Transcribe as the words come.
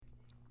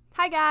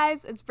Hi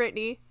guys, it's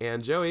Brittany.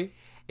 And Joey.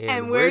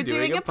 And we're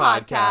doing a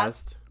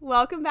podcast.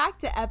 Welcome back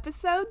to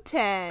episode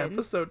 10.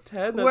 Episode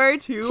 10? That's We're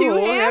two two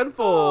whole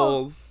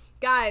handfuls.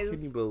 Guys,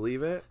 Can you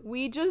believe it?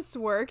 we just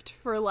worked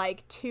for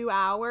like 2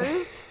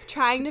 hours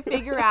trying to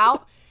figure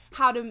out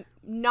how to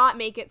not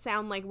make it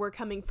sound like we're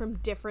coming from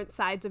different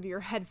sides of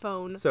your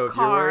headphone, So if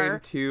car, you're wearing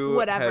two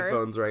whatever.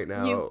 headphones right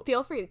now, You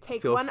feel free to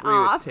take feel one free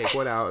off to take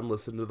one out and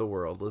listen to the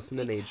world. Listen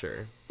to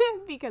nature.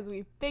 because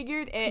we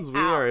figured it Because we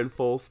out. are in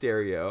full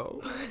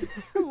stereo.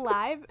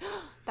 Live.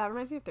 That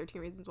reminds me of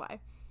 13 Reasons Why.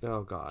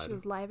 Oh, God. She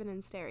was live and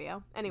in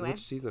stereo. Anyway.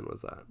 Which season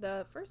was that?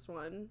 The first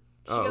one.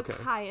 She Oh, goes,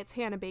 okay. "Hi, it's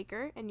Hannah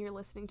Baker, and you're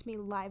listening to me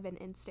live and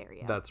in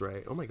stereo." That's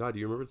right. Oh, my God.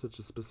 You remember such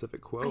a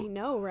specific quote. I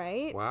know,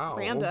 right? Wow.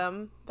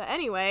 Random. But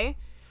anyway,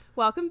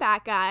 welcome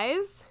back,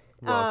 guys.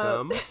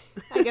 Welcome.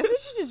 I guess we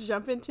should just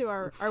jump into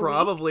our week.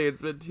 Probably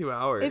it's been 2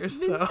 hours.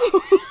 It's been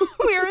so.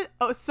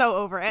 we're so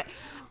over it.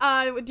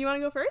 Do you want to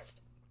go first?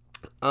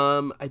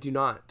 I do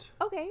not.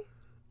 Okay.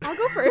 I'll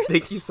go first.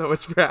 Thank you so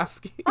much for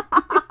asking.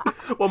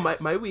 Well,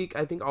 my week,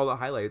 I think all the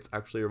highlights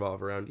actually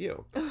revolve around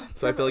you.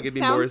 So I feel like it'd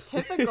be more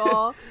Sounds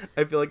typical.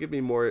 I feel like it'd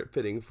be more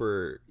fitting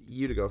for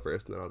you to go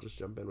first, and then I'll just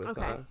jump in with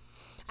Okay. stuff.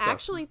 I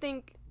actually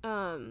think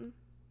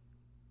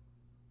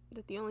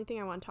that the only thing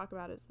I want to talk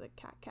about is the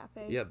cat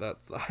cafe. Yeah,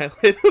 that's the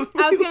highlight of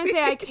I was my gonna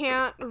say I week.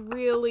 can't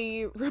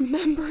really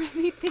remember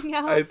anything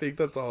else. I think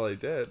that's all I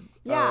did.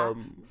 Yeah.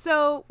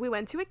 So we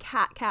went to a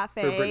cat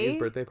cafe For Brittany's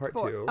birthday part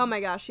for- 2. Oh my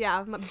gosh,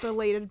 yeah, my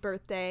belated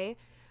birthday.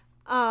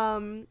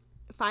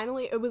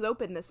 Finally, it was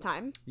open this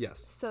time, Yes.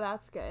 so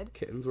that's good.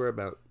 Kittens were a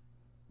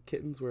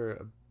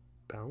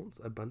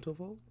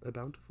bountiful.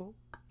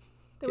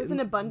 There was an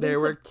Kittens- abundance there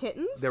were- of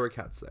kittens. There were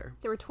cats there.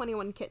 There were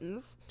 21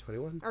 kittens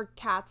 21? or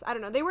cats. I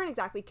don't know. They weren't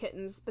exactly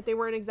kittens, but they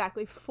weren't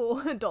exactly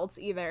full adults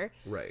either.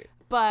 Right.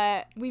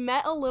 But we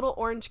met a little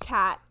orange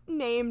cat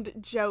named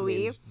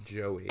Joey. Named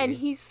Joey. And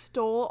he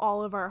stole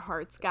all of our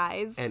hearts,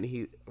 guys. And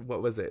he,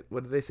 what was it?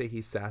 What did they say?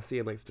 He's sassy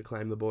and likes to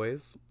climb the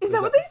boys? Is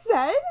that what they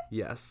said?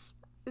 Yes.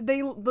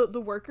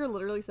 The worker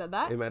literally said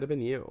that? It might have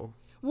been you.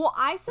 Well,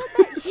 I said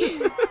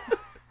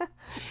that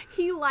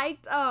he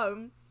liked,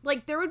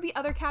 like, there would be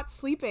other cats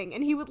sleeping,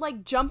 and he would,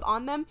 like, jump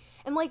on them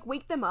and, like,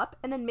 wake them up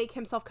and then make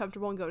himself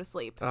comfortable and go to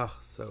sleep. Oh,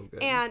 so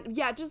good. And,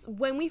 yeah, just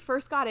when we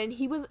first got in,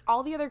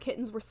 all the other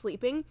kittens were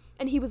sleeping,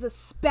 and he was a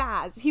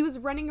spaz. He was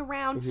running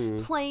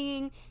around,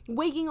 playing,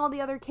 waking all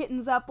the other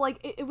kittens up. Like,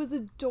 it was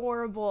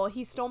adorable.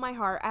 He stole my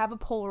heart. I have a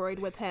Polaroid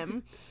with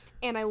him,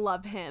 and I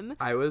love him.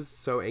 I was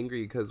so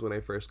angry because when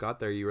I first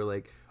got there, you were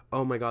like,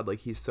 oh my God, like,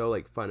 he's so,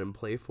 like, fun and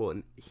playful,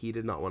 and he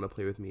did not want to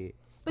play with me.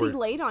 But he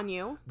laid on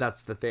you.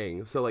 That's the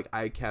thing. So, like,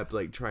 I kept,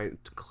 like,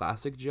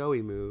 classic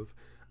Joey move.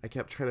 I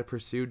kept trying to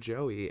pursue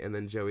Joey, and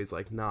then Joey's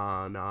like,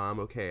 nah, I'm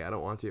okay. I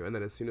don't want to. And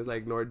then as soon as I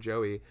ignored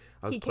Joey,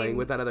 I was playing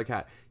with that other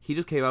cat. He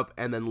just came up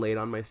and then laid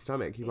on my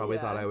stomach. He probably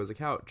thought I was a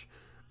couch.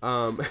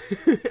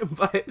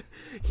 But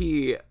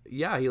he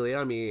laid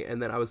on me,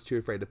 and then I was too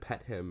afraid to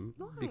pet him.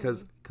 Why?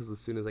 Because as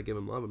soon as I give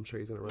him love, I'm sure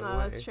he's going to run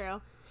away. That's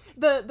true.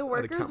 The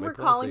workers were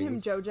calling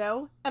him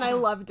JoJo, and I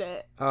loved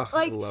it. Oh,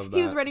 like, I love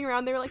he was that. running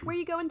around. They were like, "Where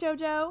you going,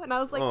 JoJo?" And I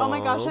was like, "Oh my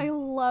gosh, I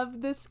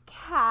love this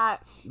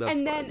cat." That's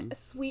and then fun.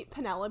 sweet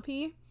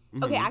Penelope.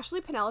 Okay,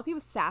 actually, Penelope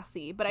was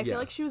sassy, but I feel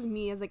like she was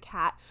me as a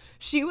cat.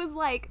 She was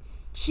like,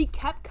 she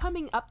kept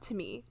coming up to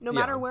me, no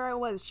matter where I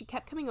was. She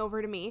kept coming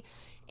over to me.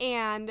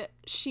 And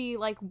she,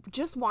 like,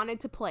 just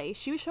wanted to play.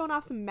 She was showing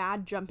off some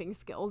mad jumping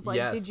skills. Like,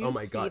 yes. did you oh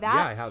my see God. that?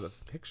 Yeah, I have the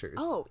pictures.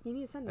 Oh, you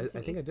need to send them to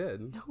me. I think I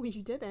did. No,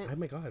 you didn't. Oh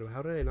my God.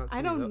 How did I not see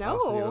I don't those? know. I'll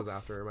send you those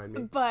after. Remind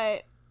me.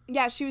 But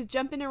yeah, she was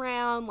jumping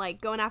around,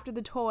 like going after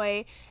the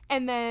toy,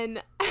 and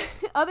then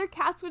other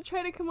cats would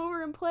try to come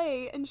over and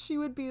play, and she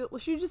would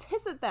just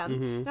hiss at them.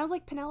 And I was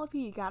like, Penelope,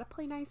 you gotta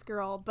play nice,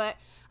 girl. But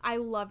I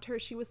loved her.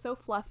 She was so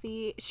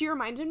fluffy. She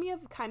reminded me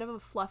of kind of a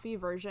fluffy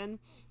version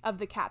of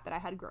the cat that I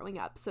had growing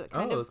up. So it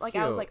kind of like,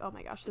 cute. I was like, oh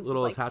my gosh, this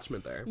little is like,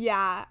 attachment there.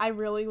 Yeah, I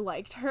really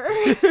liked her.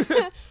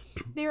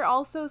 They're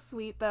all so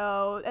sweet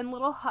though. And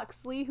little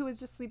Huxley, who was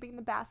just sleeping in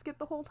the basket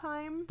the whole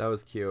time. That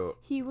was cute.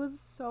 He was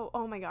so,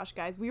 oh my gosh,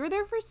 guys. We were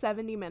there for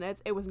 70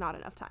 minutes. It was not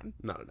enough time.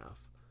 Not enough.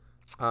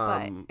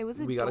 But it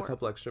was we got a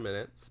couple extra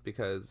minutes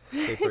because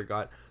they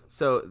forgot.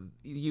 So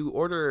you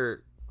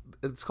order,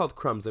 it's called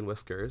Crumbs and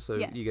Whiskers. So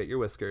you get your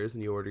whiskers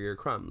and you order your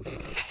crumbs.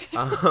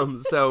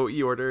 So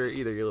you order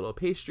either your little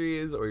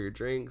pastries or your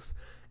drinks.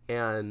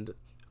 And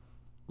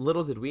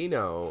little did we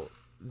know,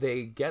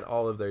 they get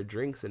all of their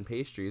drinks and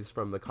pastries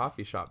from the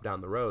coffee shop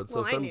down the road.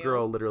 So some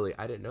girl literally,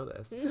 I didn't know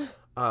this,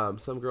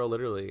 some girl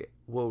literally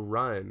will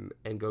run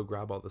and go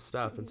grab all the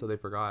stuff. And so they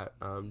forgot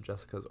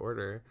Jessica's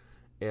order.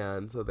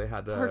 And so they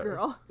had to... Poor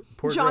girl.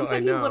 Poor John girl,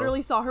 said he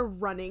literally saw her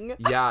running.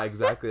 Yeah,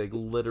 exactly. Like,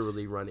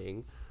 literally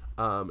running.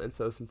 And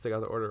so since they got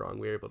the order wrong,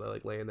 we were able to,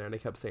 like, lay in there. And I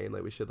kept saying,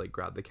 like, we should, like,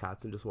 grab the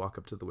cats and just walk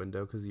up to the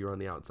window because you were on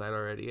the outside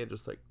already and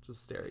just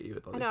stare at you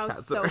with all these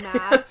cats. I know, I was so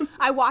mad.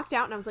 I walked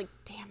out and I was like,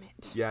 damn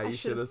it. Yeah, you I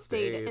should have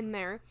stayed in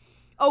there.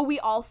 Oh, we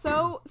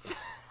also...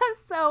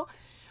 so,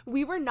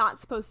 we were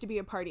not supposed to be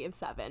a party of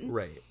 7.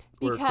 Right.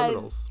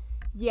 Because...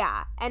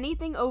 Yeah,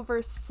 anything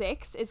over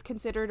 6 is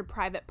considered a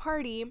private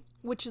party,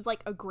 which is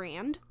like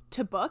 $1,000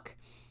 to book.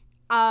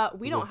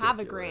 We don't have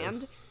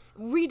 $1,000.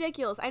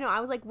 Ridiculous. I know. I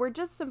was like, we're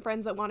just some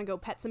friends that want to go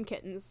pet some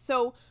kittens.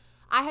 So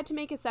I had to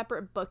make a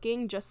separate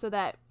booking just so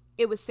that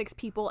it was 6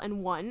 people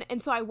and 1.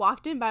 And so I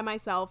walked in by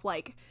myself,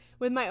 like,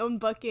 with my own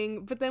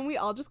booking. But then we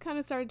all just kind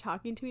of started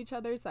talking to each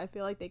other. So I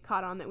feel like they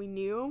caught on that we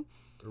knew.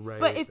 Right.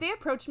 But if they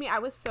approached me, I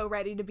was so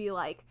ready to be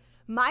like,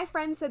 my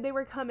friends said they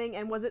were coming,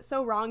 and was it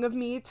so wrong of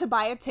me to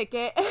buy a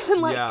ticket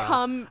and, like,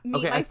 come meet my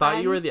friends? Okay, I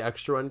thought you were the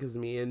extra one because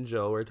me and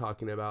Jill were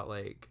talking about,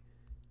 like,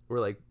 we're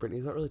like,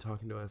 Brittany's not really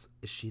talking to us.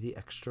 Is she the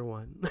extra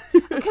one?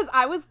 Because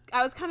I was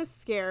kind of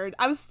scared.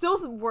 I was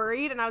still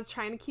worried, and I was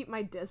trying to keep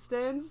my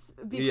distance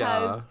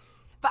because,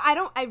 but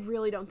I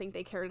really don't think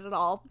they cared at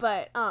all.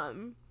 But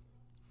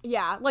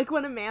yeah, like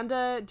when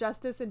Amanda,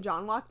 Justice, and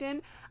John walked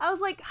in, I was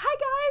like, "Hi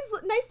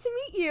guys, nice to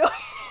meet you,"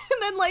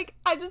 and then like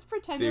I just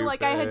pretended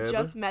like I had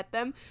just met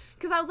them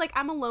because I was like,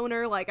 I'm a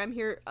loner, like I'm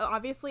here.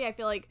 Obviously, I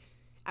feel like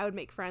I would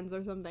make friends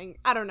or something.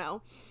 I don't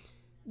know.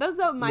 That was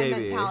my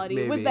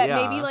mentality, was that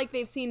maybe, like,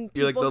 they've seen people.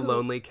 You're like the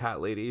lonely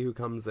cat lady who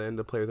comes in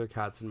to play with her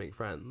cats and make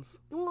friends.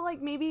 Well,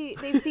 like, maybe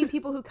they've seen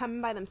people who come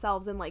in by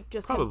themselves and, like,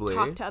 just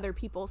talk to other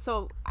people.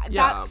 So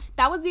that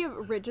was the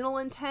original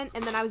intent,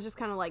 and then I was just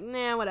kind of like,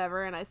 nah,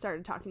 whatever, and I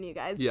started talking to you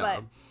guys. Yeah.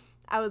 But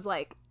I was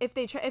like, if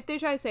they try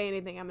to say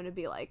anything, I'm going to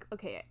be like,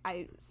 okay,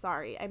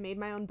 sorry, I made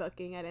my own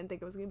booking. I didn't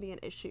think it was going to be an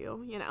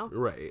issue, you know?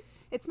 Right.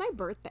 It's my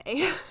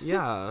birthday.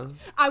 Yeah.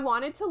 I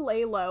wanted to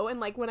lay low, and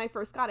like when I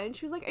first got in,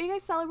 she was like, "Are you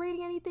guys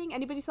celebrating anything?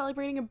 Anybody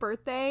celebrating a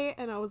birthday?"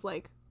 And I was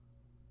like,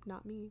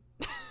 "Not me."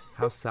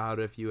 How sad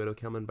if you would have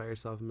come in by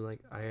yourself and be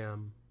like, "I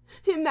am."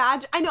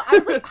 Imagine. I know. I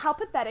was like, how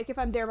pathetic if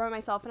I'm there by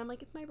myself and I'm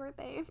like, "It's my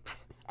birthday."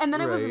 And then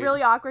it was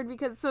really awkward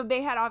because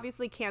they had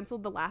obviously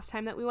canceled the last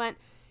time that we went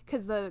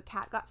because the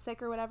cat got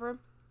sick or whatever.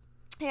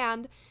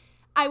 And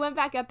I went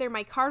back up there.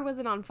 My card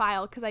wasn't on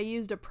file because I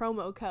used a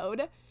promo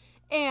code.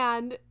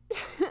 And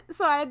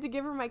so I had to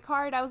give her my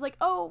card. I was like,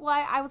 oh,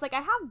 well, I was like,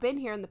 I have been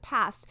here in the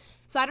past.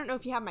 So I don't know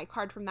if you have my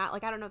card from that.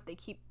 Like, I don't know if they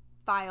keep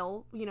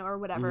file, you know, or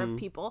whatever of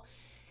people.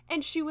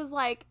 And she was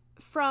like,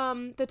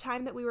 from the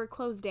time that we were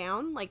closed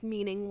down, like,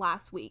 meaning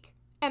last week.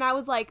 And I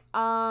was like,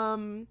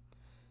 no.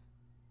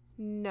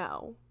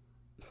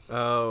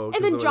 Oh.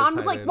 And then John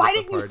was like, why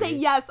didn't you say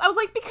yes? I was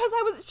like,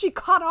 because she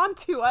caught on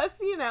to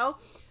us, you know.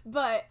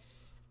 But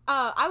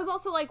I was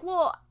also like,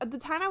 well, the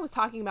time I was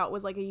talking about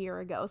was like a year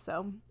ago,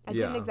 so I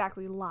didn't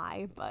exactly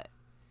lie, but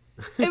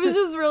it was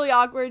just really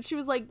awkward. She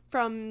was like,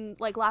 from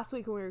like last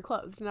week when we were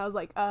closed, and I was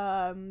like,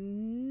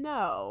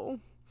 no.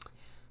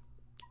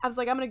 I was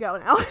like, I'm gonna go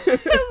now.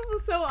 This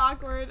is so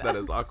awkward. That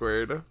is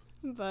awkward.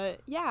 But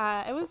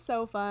yeah, it was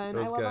so fun.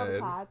 I love all the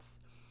cats.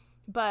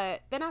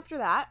 But then after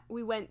that,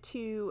 we went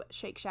to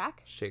Shake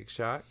Shack. Shake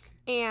Shack.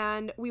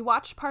 And we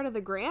watched part of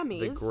the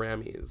Grammys. The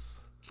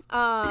Grammys.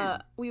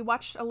 We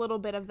watched a little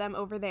bit of them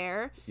over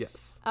there.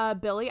 Yes.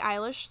 Billie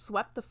Eilish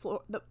swept the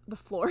floor. The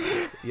floor.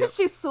 Yep.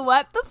 She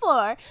swept the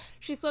floor.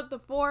 She swept the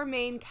 4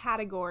 main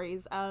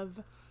categories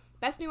of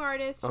Best New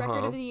Artist,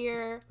 Record of the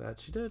Year. That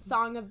she did.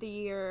 Song of the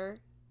Year,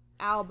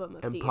 Album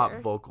of the Year. And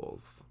Pop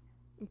Vocals.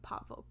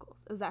 Pop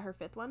Vocals. Is that her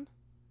 5th one?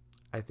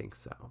 I think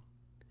so.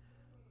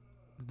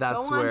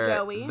 That's Go on, where.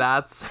 Joey.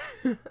 That's.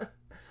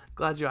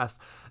 Glad you asked.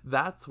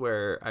 That's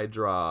where I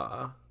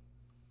draw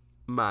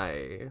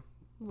my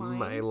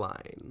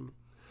line.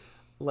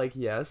 Like,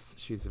 yes,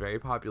 she's very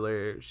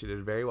popular. She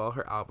did very well.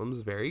 Her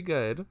album's very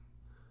good.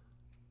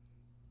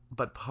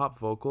 But pop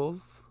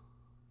vocals?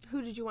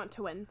 Who did you want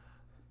to win?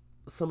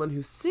 Someone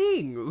who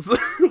sings.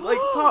 Like,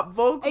 pop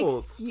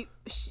vocals.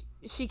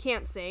 She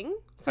can't sing?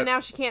 So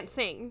now she can't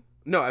sing.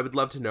 No, I would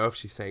love to know if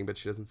she sang, but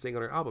she doesn't sing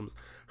on her albums.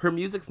 Her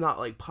music's not,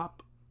 like, pop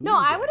music. No,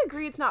 I would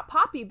agree it's not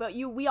poppy, but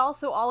we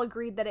also all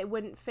agreed that it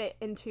wouldn't fit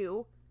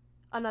into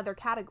another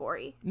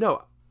category.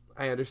 No,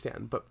 I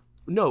understand, but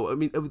no, I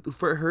mean,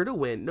 for her to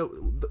win, no,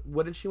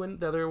 what did she win?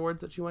 The other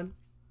awards that she won?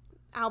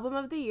 Album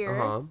of the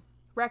Year,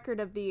 Record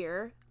of the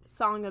Year,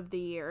 Song of the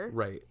Year,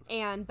 right,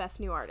 and Best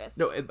New Artist.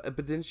 No,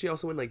 but didn't she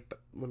also win, like,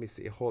 let me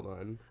see, hold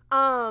on.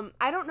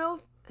 I don't know.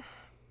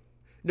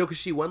 No, because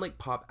she won, like,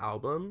 Pop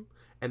Album,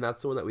 and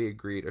that's the one that we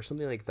agreed, or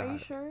something like that. Are you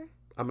sure?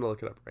 I'm gonna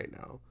look it up right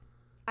now.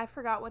 I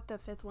forgot what the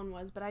 5th one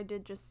was, but I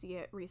did just see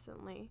it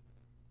recently.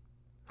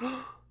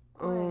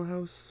 Oh,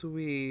 how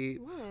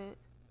sweet. What?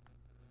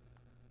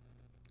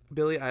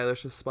 Billie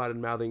Eilish was spotted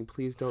mouthing,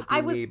 "Please don't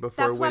be me,"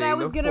 before that's winning what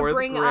I was the 4th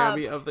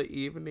Grammy of the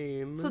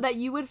evening. So that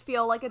you would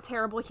feel like a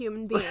terrible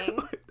human being.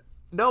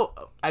 No,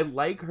 I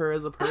like her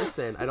as a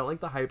person. I don't like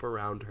the hype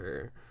around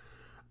her.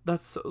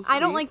 That's so sweet,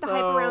 I don't like the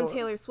hype around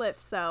Taylor Swift,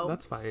 so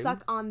that's fine.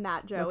 Suck on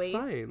that, Joey.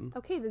 That's fine.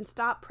 Okay, then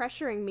stop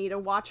pressuring me to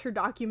watch her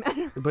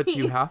documentary. But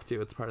you have to.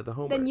 It's part of the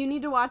homework. Then you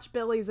need to watch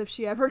Billie's if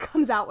she ever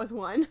comes out with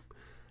one.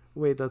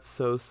 Wait, that's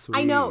so sweet.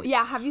 I know.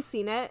 Yeah, have you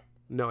seen it?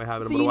 No, I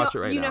haven't. I'm gonna watch it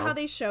right now. You know how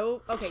they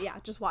show? Okay, yeah,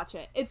 just watch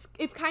it. It's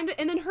kind of,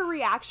 and then her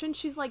reaction,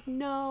 she's like,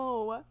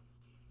 "No."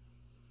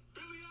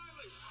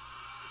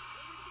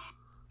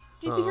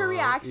 Do you see her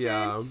reaction?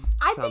 Yeah.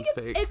 I think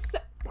it's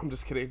I'm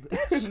just kidding.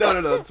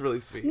 No, that's really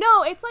sweet.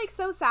 No, it's like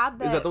so sad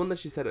that... Is that the one that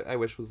she said I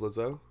wish was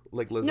Lizzo?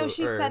 Like Lizzo? No,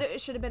 she said it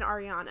should have been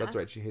Ariana. That's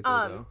right, she hates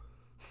Lizzo.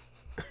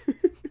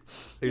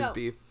 There's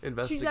beef.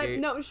 Investigate. She said,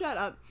 no, shut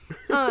up.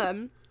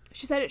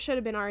 She said it should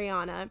have been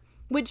Ariana,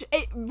 which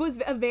it was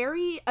a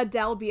very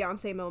Adele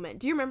Beyonce moment.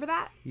 Do you remember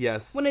that?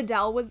 Yes. When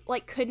Adele was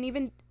like couldn't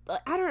even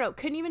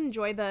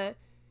enjoy the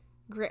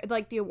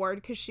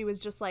award because she was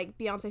just like,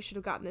 Beyonce should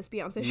have gotten this.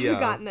 Beyonce should have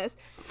gotten this.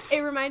 It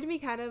reminded me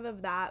kind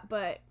of that,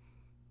 but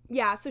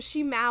yeah. So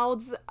she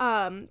mouths,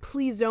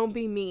 "Please don't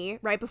be me,"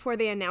 right before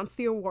they announce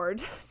the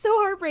award. So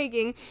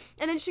heartbreaking.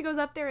 And then she goes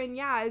up there and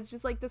it's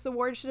just like, this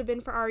award should have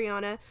been for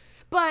Ariana.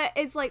 But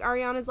it's like,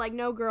 Ariana's like,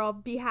 no, girl,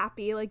 be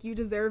happy. Like, you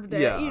deserved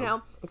it, you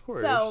know? Of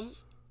course. So,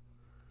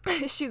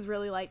 she's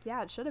really like,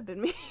 yeah, it should have been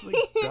me. Like,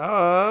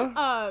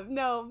 duh.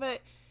 No,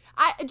 but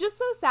just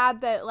so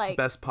sad that, like...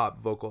 Best pop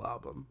vocal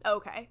album.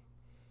 Okay.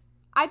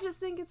 I just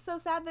think it's so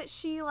sad that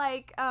she,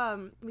 like,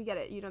 we get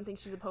it. You don't think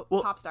she's a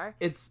pop star?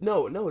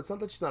 No, it's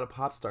not that she's not a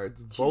pop star.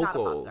 It's vocals. She's not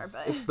a pop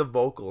star, but... It's the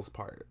vocals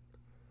part.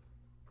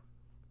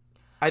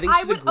 I think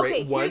she's a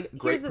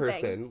great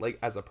person, like,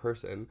 as a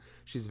person.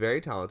 She's very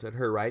talented.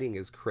 Her writing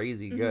is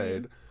crazy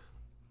good.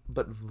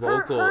 But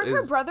her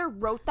brother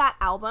wrote that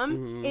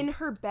album in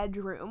her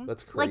bedroom.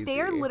 That's crazy. Like, they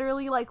are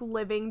literally, like,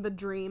 living the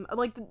dream.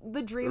 Like,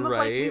 the dream of,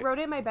 like, we wrote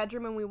it in my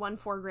bedroom and we won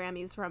 4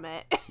 Grammys from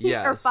it.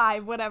 Yes. Or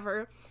 5,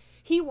 whatever.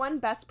 He won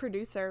Best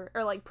Producer,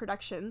 or, like,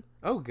 Production.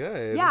 Oh,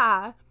 good.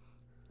 Yeah.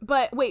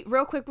 But, wait,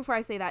 real quick before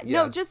I say that. Yes.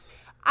 No,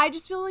 I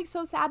just feel, like,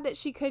 so sad that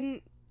she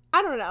couldn't,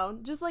 I don't know,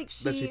 just, like,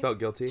 that she felt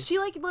guilty? She,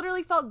 like,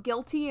 literally felt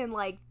guilty and,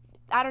 like,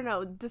 I don't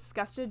know,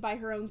 disgusted by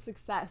her own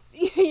success.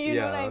 You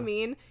know what I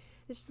mean?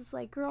 It's just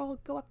like, girl,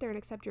 go up there and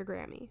accept your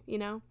Grammy, you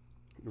know?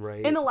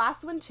 Right. In the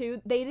last one,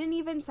 too, they didn't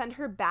even send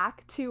her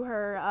back to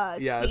her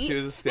seat. She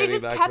was just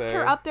standing back there. They just kept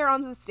her up there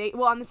on the stage,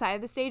 on the side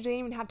of the stage. They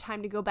didn't even have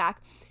time to go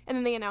back. And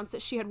then they announced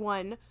that she had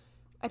won,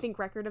 I think,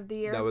 Record of the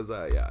Year. That was,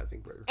 I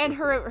think. And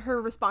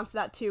her response to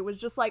that, too, was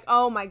just like,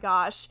 oh, my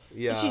gosh.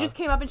 Yeah. And she just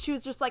came up and she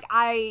was just like,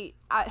 I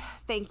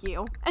thank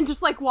you. And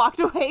just, like, walked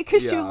away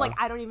because she was like,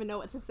 I don't even know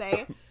what to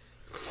say.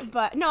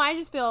 But, no, I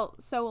just feel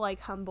so,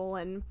 like, humble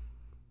and,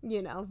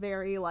 you know,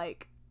 very,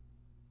 like,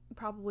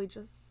 probably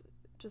just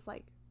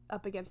like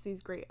up against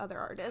these great other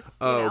artists.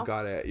 Oh, you know?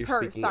 got it. You're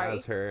speaking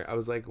as her. I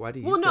was like, why do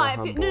you feel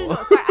humble? No,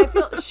 sorry. I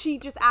feel she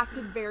just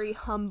acted very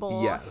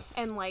humble. Yes.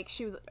 And like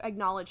she was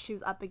acknowledged she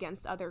was up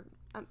against other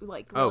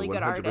like really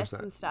good artists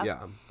and stuff.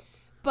 Yeah.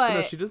 But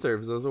no, she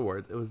deserves those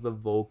awards. It was the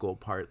vocal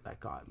part that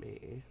got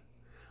me.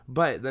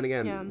 But then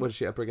again, was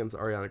she up against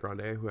Ariana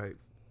Grande, who I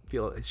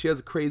feel she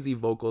has crazy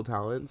vocal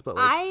talents, but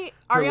like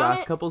her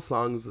last couple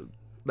songs,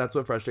 that's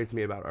what frustrates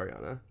me about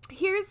Ariana.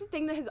 Here's the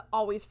thing that has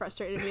always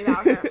frustrated me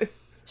about her.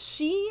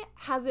 She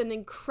has an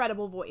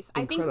incredible voice.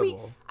 I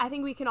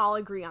think we can all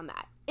agree on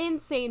that.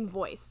 Insane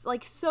voice.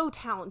 Like, so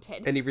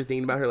talented. And if you're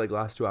thinking about her, like,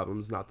 last 2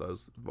 albums, not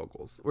those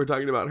vocals. We're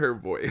talking about her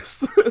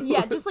voice.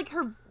 Yeah, just like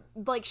her,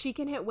 like, she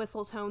can hit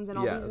whistle tones and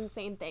all these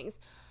insane things.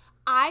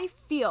 I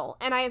feel,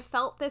 and I have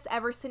felt this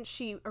ever since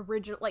she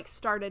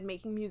started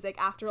making music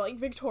after, like,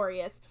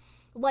 Victorious.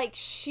 Like,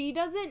 she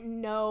doesn't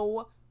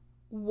know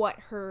what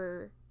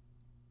her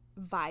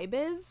vibe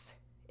is.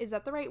 Is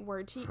that the right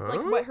word to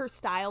like what her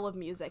style of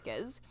music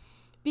is?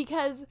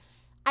 Because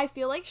I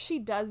feel like she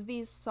does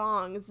these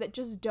songs that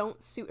just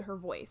don't suit her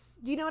voice.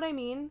 Do you know what I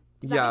mean?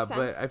 Does that make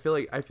sense? But I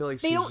feel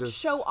like they don't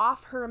show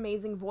off her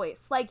amazing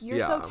voice. Like, you're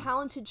so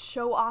talented,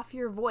 show off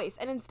your voice.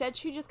 And instead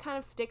she just kind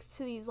of sticks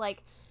to these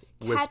like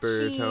catchy,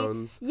 whisper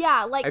tones.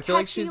 Yeah, like I feel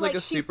catchy, like she's like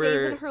a she super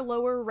stays in her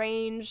lower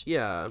range.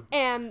 Yeah.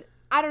 And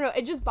I don't know,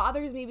 it just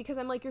bothers me because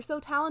I'm like, you're so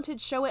talented,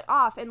 show it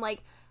off. And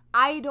like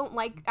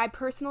I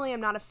personally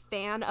am not a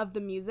fan of the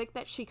music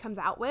that she comes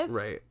out with.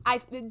 Right.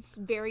 It's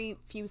very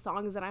few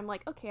songs that I'm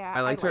like, okay,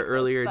 I liked her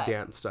earlier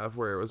dance stuff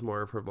where it was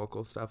more of her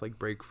vocal stuff, like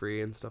Break Free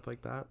and stuff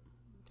like that.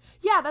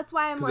 Yeah, that's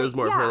why I'm like, because it was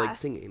more of her like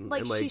singing.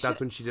 Like, and like that's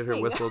when she did her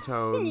whistle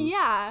tones.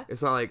 Yeah.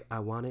 It's not like, I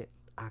want it,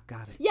 I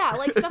got it. Yeah,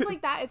 like stuff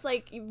like that. It's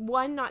like,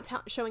 1, not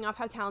showing off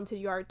how talented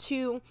you are.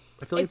 2,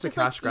 I feel like it's a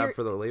cash grab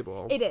for the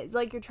label. It is.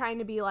 Like, you're trying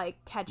to be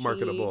like catchy.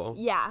 Marketable.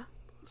 Yeah.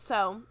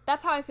 So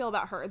that's how I feel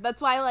about her.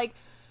 That's why like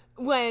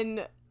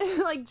when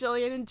like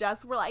Jillian and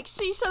Jess were like,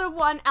 she should have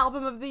won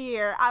Album of the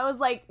Year, I was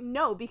like,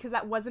 no, because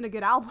that wasn't a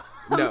good album.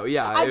 No,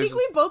 yeah. I think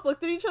we both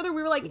looked at each other.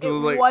 We were like, it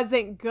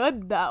wasn't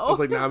good though. I was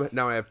like,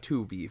 now I have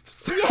 2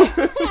 beefs. Yeah.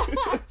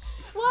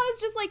 Well, I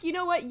was just like, you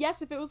know what?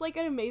 Yes, if it was like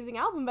an amazing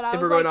album, but I was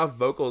if we're like, going off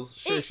vocals,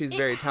 sure, she's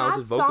very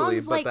talented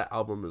vocally, but the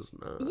album is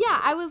not. Yeah,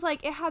 I was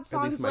like, it had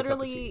songs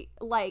literally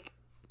like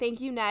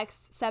Thank You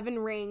Next, 7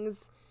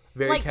 Rings.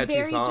 Very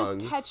catchy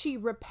songs. Just catchy,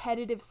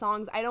 repetitive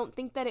songs. I don't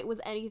think that it was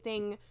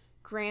anything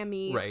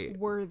Grammy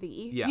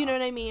worthy. Yeah. You know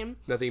what I mean?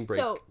 Nothing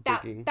breaking.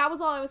 So that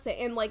was all I was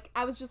saying. And like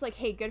I was just like,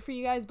 hey, good for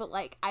you guys, but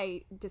like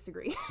I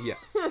disagree.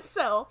 Yes.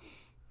 So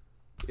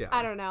yeah.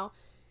 I don't know.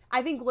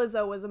 I think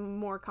Lizzo was a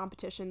more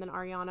competition than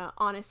Ariana,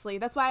 honestly.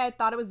 That's why I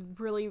thought it was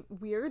really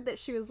weird that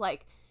she was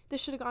like, this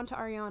should have gone to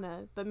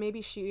Ariana, but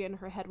maybe she in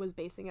her head was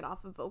basing it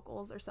off of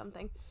vocals or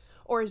something.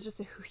 or is just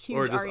a huge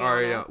or just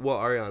Ariana. Well,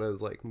 Ariana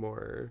is like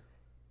more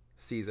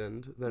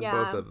seasoned than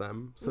both of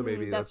them, so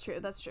maybe that's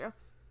true.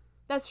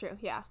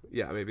 Yeah.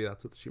 Yeah, maybe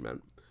that's what she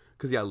meant.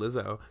 Because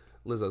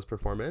Lizzo's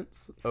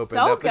performance opened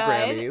up the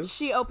Grammys.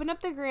 She opened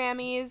up the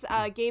Grammys,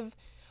 gave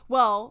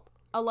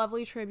a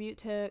lovely tribute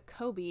to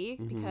Kobe,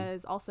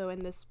 because also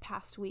in this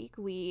past week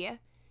we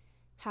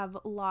have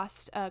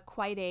lost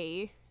quite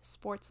a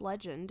sports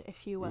legend,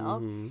 if you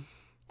will.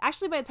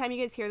 Actually, by the time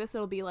you guys hear this,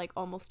 it'll be like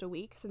almost a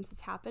week since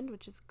it's happened,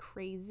 which is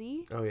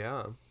crazy. Oh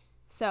yeah.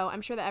 So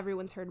I'm sure that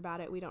everyone's heard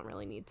about it. We don't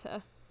really need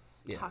to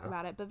talk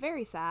about it, but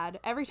very sad.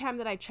 Every time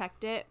that I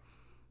checked it,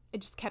 it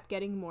just kept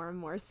getting more and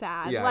more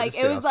sad. Yeah, like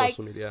it was like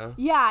social media.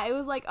 Yeah, it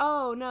was like,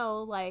 oh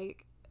no,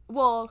 like,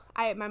 well,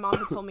 my mom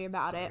had told me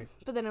about it,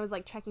 but then I was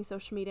like checking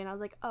social media and I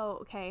was like, oh,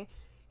 okay,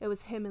 it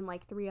was him and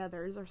like 3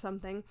 others or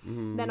something.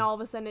 Then all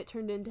of a sudden it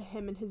turned into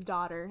him and his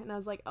daughter, and I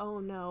was like, oh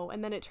no.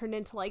 And then it turned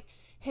into like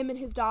him and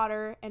his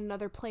daughter and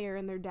another player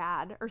and their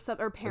dad or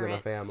parent, and then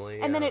a family,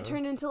 and then it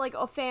turned into like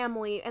a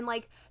family, and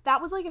like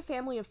that was like a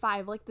family of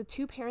 5. Like the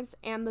 2 parents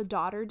and the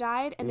daughter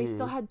died, and they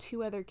still had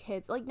 2 other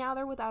kids. Like now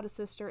they're without a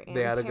sister and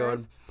they had to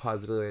parents. go and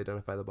positively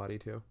identify the body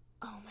too.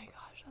 Oh my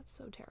gosh, that's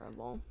so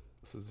terrible.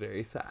 This is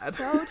very sad.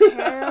 So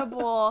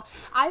terrible.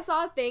 I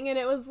saw a thing and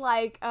it was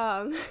like,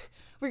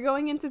 we're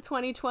going into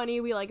 2020.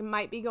 We like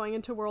might be going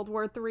into World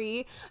War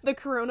III. The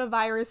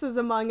coronavirus is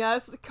among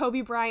us.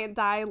 Kobe Bryant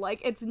died.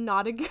 Like, it's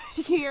not a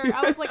good year.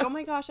 I was like, oh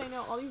my gosh, I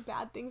know all these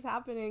bad things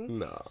happening.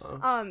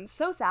 No.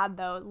 So sad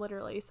though.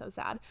 Literally so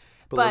sad.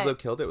 But Lizzo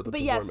killed it with the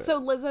performance. Yes, so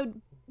Lizzo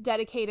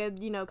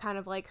dedicated, kind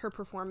of like her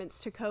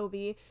performance to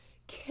Kobe.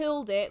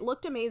 Killed it.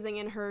 Looked amazing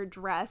in her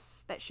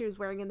dress that she was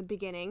wearing in the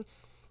beginning.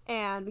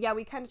 And yeah,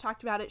 we kind of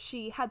talked about it.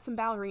 She had some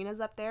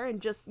ballerinas up there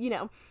and just,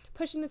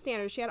 pushing the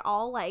standards. She had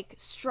all like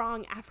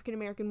strong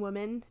African-American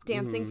women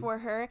dancing for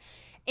her,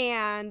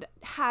 and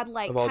had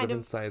like all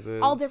different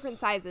sizes. All different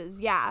sizes,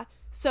 yeah.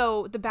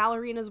 So the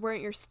ballerinas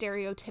weren't your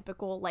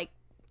stereotypical, like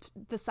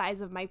the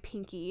size of my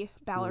pinky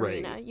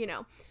ballerina,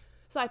 right.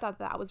 So I thought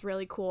that was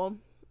really cool.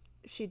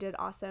 She did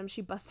awesome.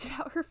 She busted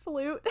out her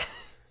flute.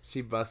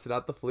 She busted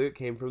out the flute,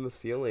 came from the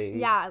ceiling.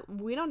 Yeah,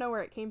 we don't know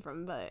where it came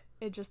from, but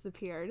it just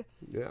appeared.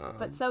 Yeah.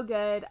 But so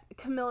good.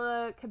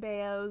 Camila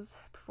Cabello's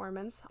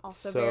performance,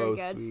 also so very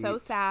good. Sweet. So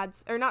sad.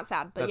 Or not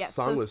sad, but yes,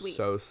 so sweet. That song was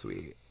so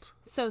sweet.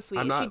 So sweet.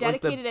 I'm not, she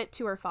dedicated it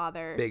to her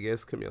father.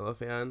 Biggest Camila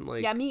fan.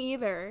 Like, yeah, me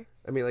either.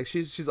 I mean, like,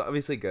 she's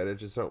obviously good. I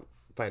just don't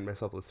find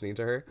myself listening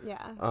to her.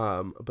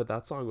 Yeah. But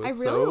that song was I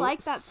really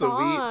like that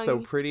song. So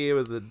pretty. It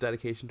was a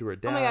dedication to her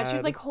dad. Oh my god, she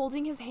was like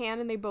holding his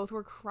hand and they both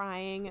were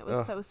crying. It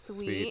was so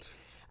sweet.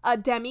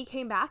 Demi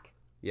came back.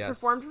 Yes.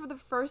 Performed for the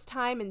first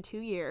time in 2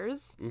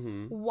 years.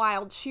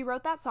 Wild. She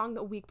wrote that song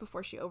the week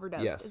before she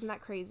overdosed. Yes. Isn't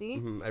that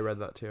crazy? I read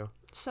that too.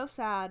 So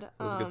sad.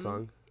 It was a good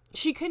song.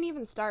 She couldn't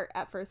even start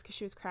at first because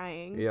she was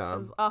crying. Yeah. It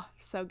was,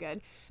 so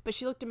good. But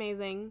she looked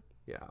amazing.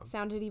 Yeah.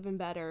 Sounded even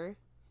better.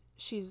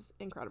 She's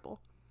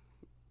incredible.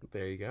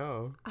 There you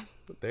go.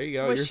 There you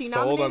go. Was You're she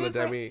sold on the nominated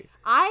Demi.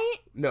 I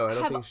don't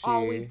have think she...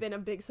 always been a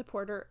big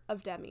supporter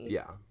of Demi.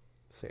 Yeah.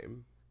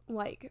 Same.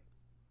 Like,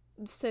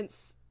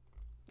 since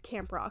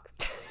Camp Rock.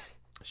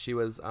 She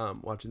was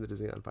watching the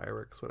Disneyland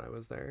fireworks when I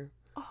was there.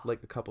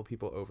 Like a couple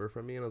people over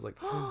from me, and I was like,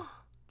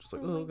 just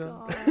like, oh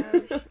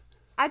god. Gosh.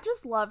 I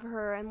just love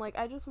her, and like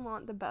I just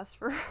want the best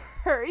for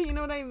her. You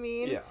know what I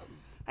mean? Yeah.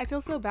 I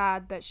feel so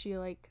bad that she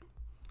like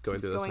going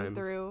through those times.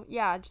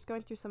 Just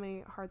going through so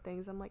many hard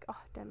things. I'm like,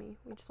 oh, Demi,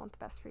 we just want the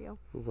best for you.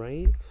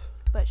 Right.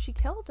 But she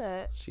killed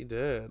it. She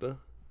did.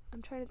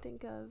 I'm trying to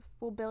think of.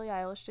 Well, Billie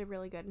Eilish did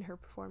really good in her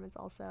performance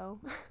also.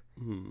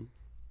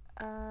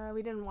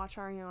 We didn't watch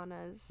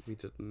Ariana's. We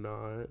did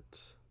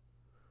not.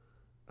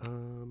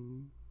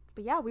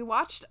 But yeah, we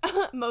watched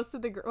most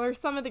of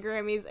some of the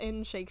Grammys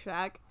in Shake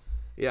Shack.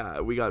 Yeah,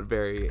 we got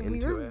very into it. We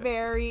were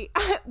very.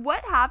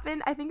 What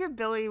happened? I think if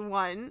Billie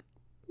won,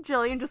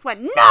 Jillian just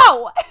went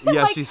no.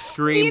 Yeah, like, she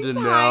screamed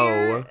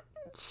no.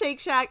 Shake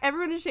Shack.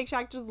 Everyone in Shake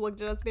Shack just looked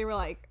at us. They were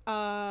like,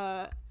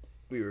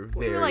 We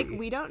were like,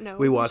 we don't know.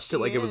 We watched it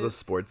like it was a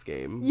sports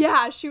game.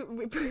 Yeah,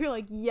 we were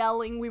like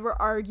yelling. We were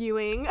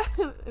arguing.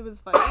 It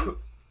was funny.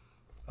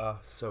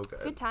 So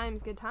good. Good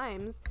times.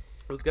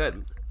 It was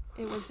good.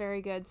 It was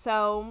very good.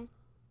 So,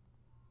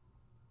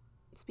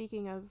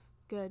 speaking of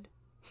good.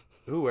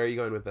 Ooh, where are you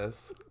going with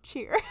this?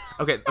 Cheer.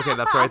 Okay,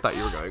 that's where I thought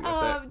you were going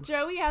with it.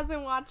 Joey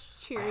hasn't watched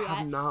Cheer yet. I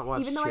have not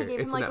watched Cheer. Even though I gave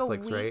him like Netflix, a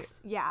week's, right?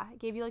 Yeah, I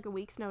gave you like a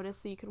week's notice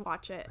so you could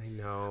watch it. I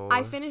know.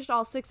 I finished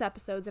all 6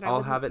 episodes, and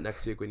I'll have it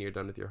next week when you're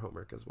done with your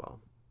homework as well.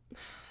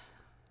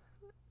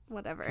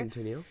 Whatever.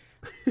 Continue.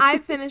 I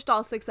finished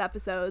all 6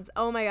 episodes.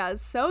 Oh my god,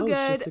 so good.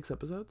 Just 6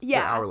 episodes?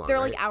 Yeah, they're hour long. They're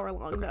right? like hour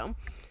long though.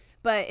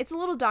 But it's a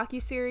little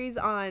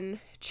docuseries on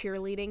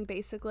cheerleading,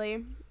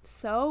 basically.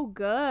 So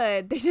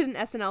good. They did an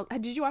SNL.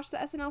 Did you watch the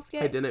SNL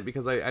skit? I didn't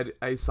because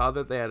I saw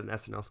that they had an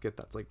SNL skit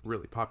that's like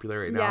really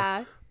popular right now.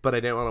 Yeah. But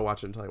I didn't want to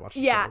watch it until I watched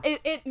the show. Yeah,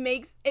 it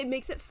makes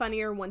it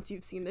funnier once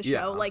you've seen the show,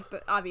 yeah. like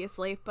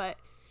obviously. But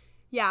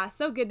yeah,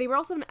 so good. They were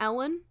also on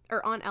Ellen.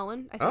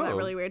 I said that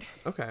really weird.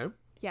 Okay.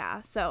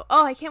 Yeah. So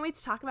I can't wait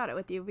to talk about it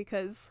with you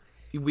because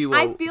We will.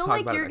 I feel talk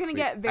like about you're it next gonna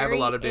get week. I have a very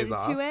lot of days into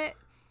off. it.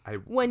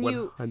 When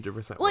you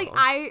 100% like will.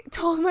 I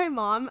told my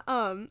mom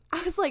I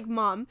was like,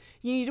 Mom,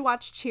 you need to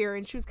watch Cheer,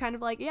 and she was kind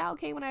of like, yeah,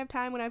 okay, when I have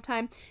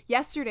time.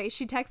 Yesterday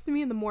she texted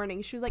me in the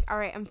morning. She was like, all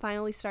right, I'm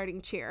finally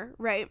starting Cheer,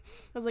 right?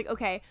 I was like,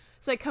 okay.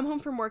 So I come home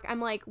from work. I'm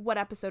like, what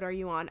episode are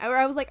you on? Or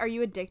I was like, are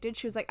you addicted?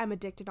 She was like, I'm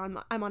addicted.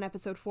 I'm on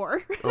episode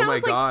 4. Oh my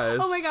gosh.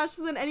 Oh my gosh.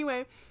 So then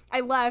anyway, I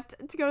left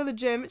to go to the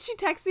gym. She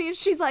texted me and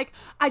she's like,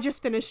 I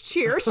just finished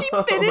Cheer. She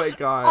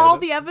finished all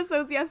the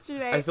episodes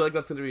yesterday. I feel like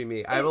that's going to be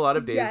me. I have a lot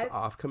of days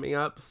off coming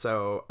up.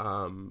 So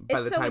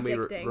by the time we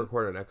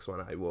record our next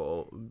one, I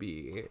will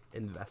be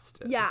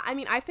invested. Yeah. I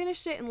mean, I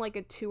finished it in like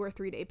a 2 or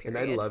 3 day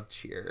period. And I love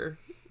Cheer.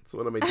 It's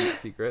one of my deep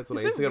secrets. When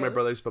I used to go to my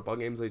brother's football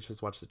games, I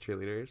just watch the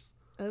cheerleaders.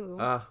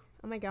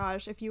 Oh my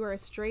gosh, if you were a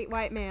straight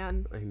white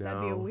man, I know.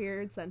 that'd be a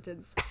weird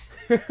sentence.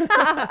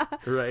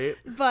 Right?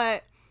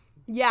 But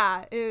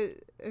yeah,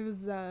 it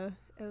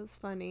was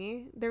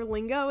funny. Their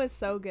lingo is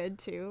so good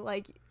too.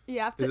 Like you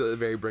have to. Is it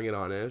very Bring It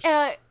On-ish?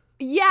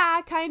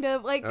 Yeah, kind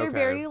of. Like they're Okay.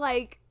 very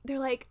like they're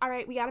like, all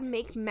right, we gotta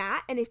make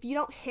Matt, and if you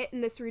don't hit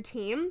in this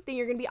routine, then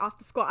you're gonna be off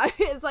the squad.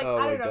 It's like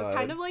I don't know, God.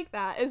 kind of like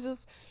that. It's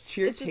just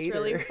Cheer it's just tater.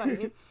 really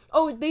funny.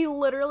 Oh, they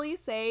literally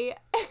say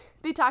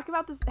they talk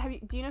about this.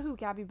 Do you know who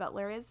Gabby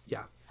Butler is?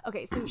 Yeah.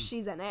 Okay, so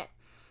she's in it.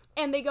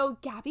 And they go,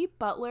 Gabby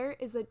Butler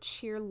is a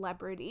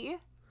cheerlebrity.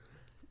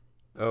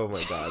 Oh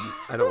my god.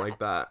 I don't like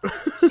that.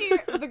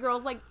 The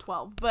girl's like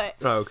 12, but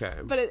okay.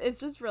 But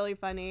it's just really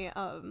funny.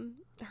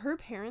 Her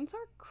parents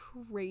are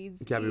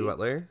crazy. Gabby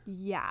Butler?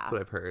 Yeah. That's what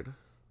I've heard.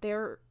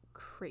 They're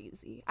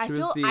crazy. She I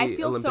feel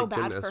Olympic so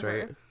bad gymnast, for her.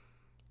 right?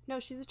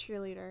 No, she's a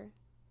cheerleader.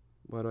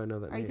 Why do I know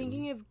that Are name? you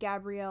thinking of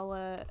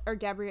Gabriella or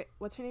Gabrielle?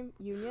 What's her name?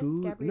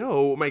 Union? No,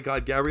 oh my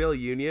god, Gabrielle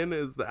Union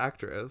is the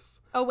actress.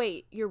 Oh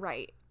wait, you're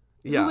right.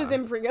 Yeah. Who was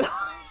in Bring It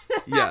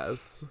On?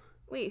 Yes.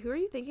 Wait, who are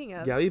you thinking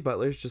of? Gabby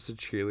Butler's just a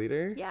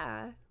cheerleader?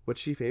 Yeah.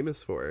 What's she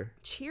famous for?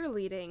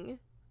 Cheerleading.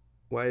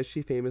 Why is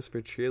she famous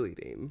for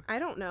cheerleading? I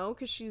don't know,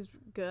 because she's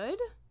good.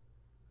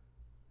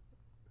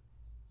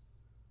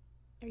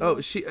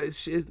 She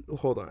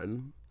hold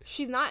on.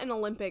 She's not an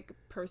Olympic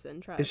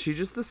person, trust. Is she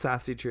just the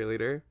sassy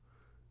cheerleader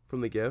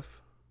from the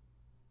GIF?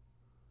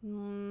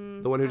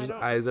 The one who just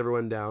eyes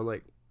everyone down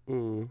like,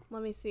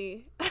 Let me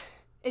see.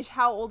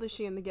 How old is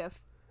she in the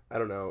GIF? I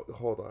don't know.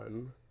 Hold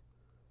on.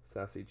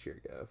 Sassy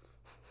cheer GIF.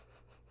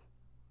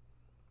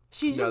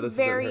 She's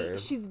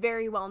she's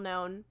very well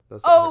known.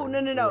 That's no,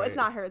 right. it's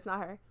not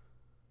her.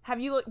 Have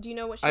you do you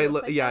know what she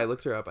looks like? Yeah, I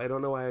looked her up. I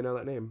don't know why I know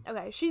that name.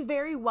 Okay, she's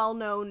very well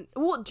known.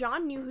 Well,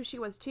 John knew who she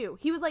was too.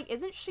 He was like,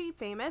 "Isn't she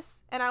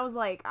famous?" And I was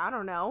like, "I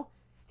don't know."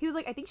 He was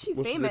like, "I think she's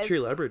famous." She's a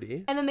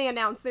cheerlebrity. And then they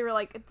announced, they were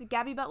like, "It's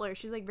Gabby Butler.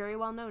 She's like very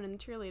well known in the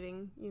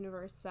cheerleading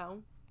universe."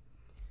 So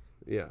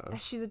yeah,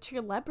 she's a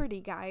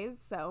cheerlebrity, guys.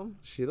 So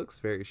she looks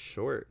very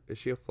short. Is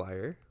she a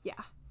flyer? Yeah.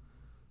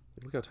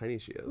 Look how tiny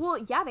she is. Well,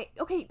 yeah,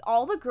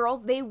 all the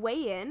girls, they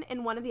weigh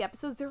in one of the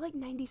episodes, they're like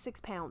 96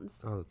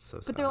 pounds. Oh, that's so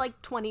sad. But they're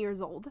like 20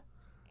 years old.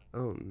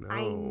 Oh, no.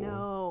 I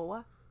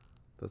know.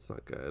 That's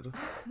not good.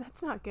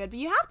 That's not good. But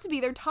you have to be.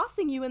 They're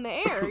tossing you in the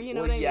air. You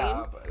know what I mean?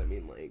 Yeah, but I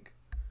mean, like,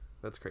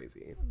 that's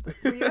crazy.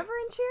 Were you ever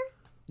in cheer?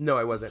 No,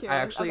 I wasn't. I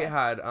actually Okay.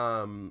 had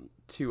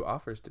 2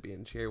 offers to be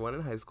in cheer. One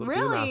in high school to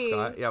Really? be the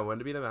mascot. Yeah, one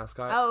to be the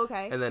mascot. Oh,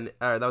 okay. And then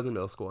that was in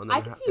middle school. And then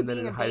I could see you being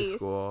in a high base,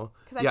 school.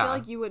 Because I feel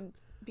like you would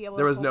be able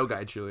There to was no hold-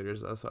 guy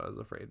cheerleaders though, so I was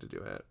afraid to do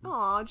it.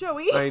 Aw,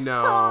 Joey. I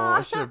know.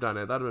 I should have done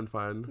it. That'd have been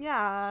fun.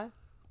 Yeah.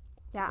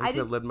 Yeah, I could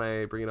have lived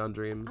my Bring It On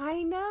dreams.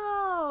 I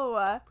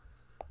know.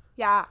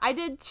 Yeah, I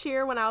did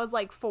cheer when I was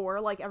like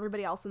 4, like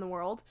everybody else in the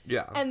world.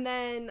 Yeah. And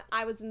then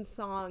I was in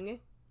song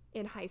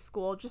in high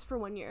school just for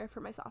 1 year,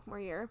 for my sophomore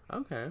year.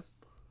 Okay.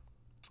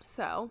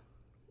 So,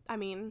 I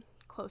mean,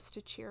 close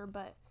to cheer,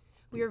 but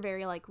we were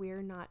very like,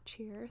 we're not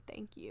cheer,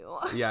 thank you.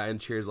 Yeah, and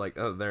cheer's like,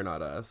 oh, they're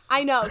not us.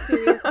 I know,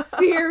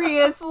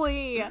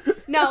 seriously.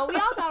 No, we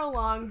all got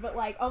along, but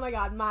like, oh my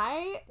god,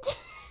 my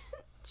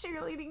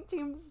cheerleading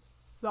team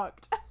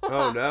sucked.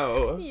 Oh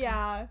no.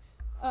 Yeah.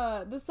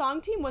 The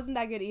song team wasn't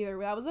that good either.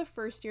 That was the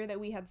first year that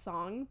we had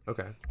song.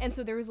 Okay. And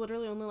so there was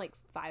literally only like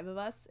 5 of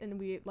us, and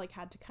we like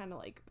had to kind of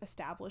like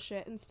establish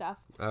it and stuff.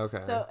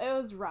 Okay. So it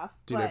was rough.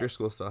 Do you know if your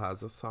school still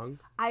has a song?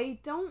 I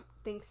don't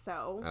think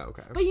so. Oh,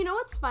 okay. But you know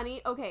what's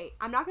funny? Okay,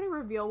 I'm not going to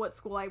reveal what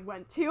school I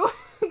went to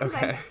because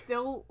I'm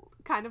still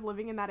kind of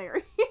living in that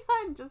area,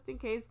 just in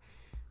case,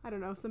 I don't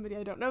know, somebody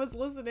I don't know is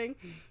listening.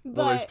 But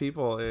Well, there's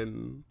people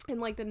in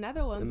like the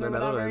Netherlands in or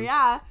the whatever.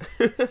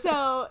 Netherlands. Yeah.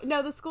 So,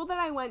 no, the school that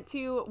I went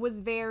to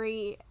was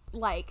very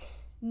like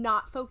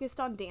not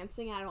focused on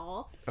dancing at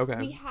all. Okay.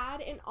 We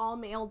had an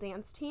all-male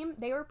dance team.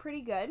 They were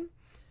pretty good.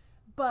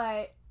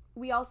 But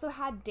we also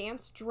had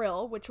dance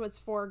drill, which was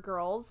for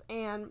girls,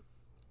 and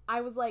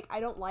I was like, I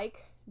don't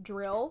like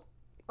drill.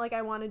 Like,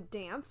 I want to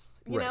dance,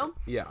 you know?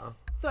 Yeah.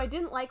 So I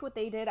didn't like what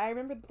they did. I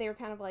remember they were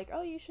kind of like,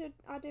 oh, you should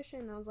audition.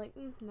 And I was like,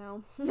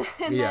 no. And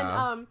then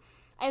I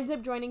ended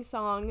up joining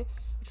song,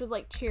 which was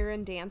like cheer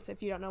and dance,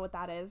 if you don't know what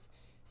that is.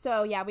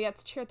 So yeah, we had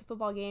to cheer at the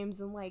football games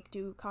and like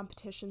do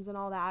competitions and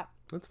all that.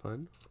 That's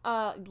fun.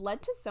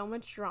 Led to so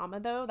much drama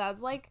though.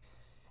 That's like,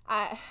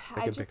 I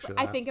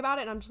think about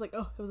it and I'm just like,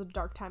 oh, it was a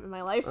dark time in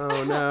my life.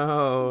 Oh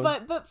no.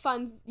 but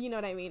fun, you know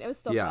what I mean? It was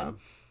still fun.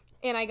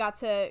 And I got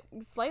to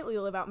slightly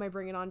live out my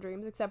Bring It On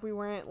dreams, except we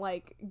weren't,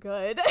 like,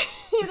 good.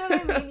 You know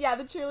what I mean? Yeah,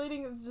 the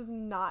cheerleading was just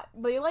not...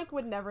 They, like,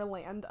 would never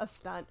land a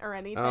stunt or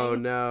anything. Oh,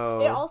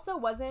 no. It also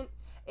wasn't...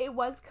 It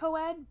was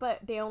co-ed, but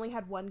they only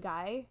had one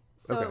guy.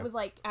 So it was,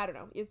 like, I don't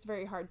know. It's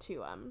very hard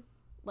to,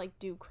 like,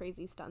 do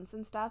crazy stunts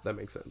and stuff. That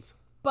makes sense.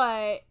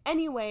 But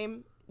anyway,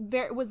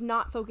 it was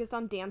not focused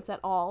on dance at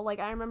all. Like,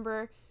 I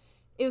remember...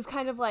 It was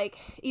kind of like,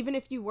 even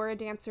if you were a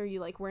dancer,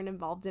 you, like, weren't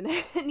involved in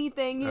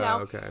anything, you know?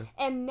 Okay.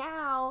 And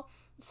now,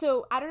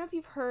 so, I don't know if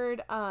you've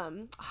heard,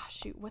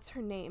 what's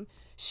her name?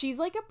 She's,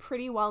 like, a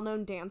pretty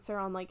well-known dancer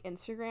on, like,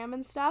 Instagram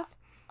and stuff.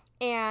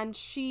 And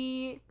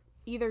she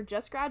either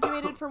just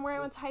graduated from where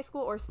I went to high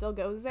school or still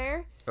goes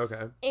there.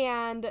 Okay.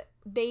 And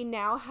they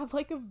now have,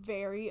 like, a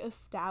very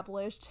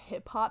established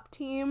hip-hop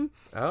team.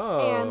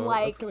 Oh, and,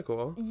 like, that's kind of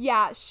cool.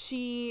 Yeah,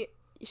 she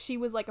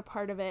was, like, a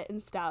part of it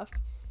and stuff.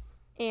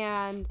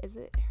 And is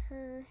it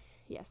her?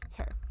 Yes, it's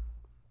her.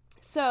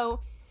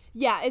 So,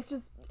 yeah, it's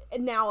just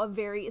now a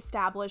very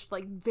established,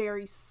 like,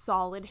 very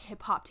solid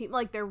hip-hop team.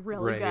 Like, they're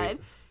really good.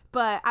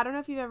 But I don't know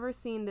if you've ever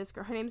seen this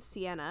girl. Her name's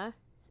Sienna.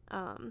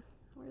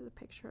 Where's a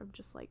picture of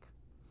just, like,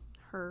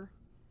 her?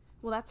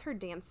 Well, that's her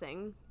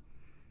dancing.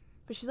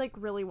 But she's, like,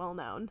 really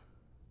well-known.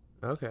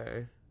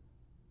 Okay.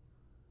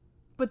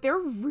 But they're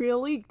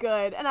really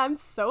good. And I'm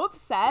so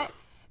upset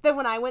that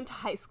when I went to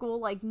high school,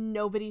 like,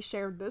 nobody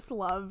shared this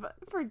love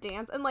for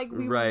dance. And, like,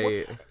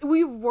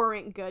 we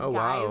weren't good, guys.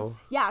 Wow.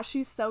 Yeah,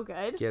 she's so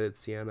good. Get it,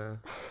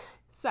 Sienna.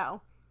 So,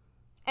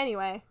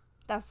 anyway,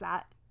 that's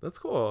that. That's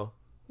cool.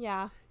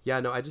 Yeah. Yeah,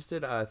 no, I just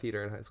did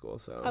theater in high school,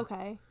 so.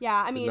 Okay.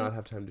 Yeah, I mean. Did not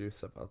have time to do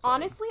stuff outside.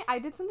 Honestly, I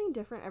did something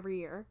different every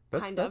year.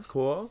 That's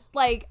cool.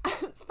 Like,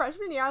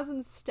 freshman year, I was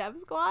in Step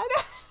Squad.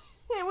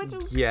 Which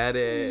was. Get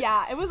it.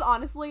 Yeah, it was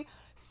honestly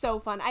so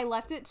fun. I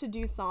left it to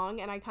do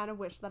song, and I kind of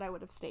wish that I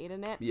would have stayed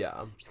in it.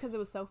 Yeah. Just because it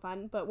was so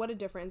fun. But what a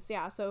difference.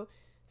 Yeah, so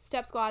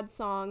Step Squad,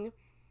 song,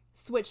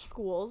 switched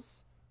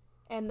schools,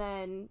 and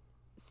then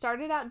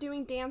started out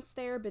doing dance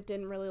there, but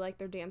didn't really like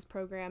their dance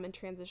program and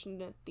transitioned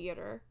to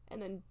theater,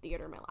 and then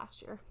theater my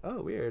last year.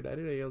 Oh, weird. I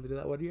didn't know you only did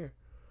that 1 year.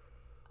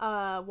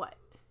 What?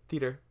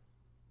 Theater.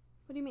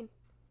 What do you mean?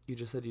 You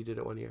just said you did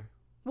it 1 year.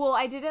 Well,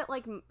 I did it,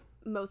 like,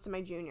 most of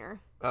my junior.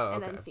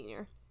 And then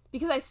senior.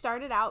 Because I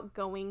started out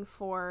going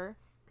for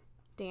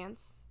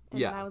dance,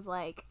 and then I was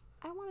like,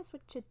 I want to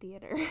switch to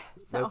theater.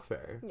 So, that's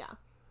fair. Yeah.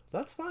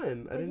 That's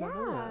fun. I didn't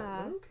know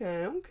that.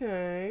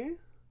 Okay.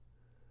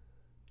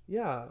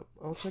 Yeah,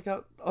 I'll check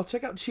out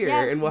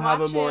Cheer, and we'll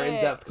have a more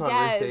in-depth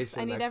conversation. Yes,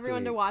 I need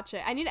everyone to watch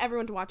it. I need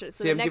everyone to watch it.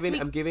 So I'm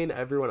giving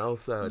everyone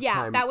else time,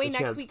 that way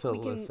next week we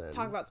can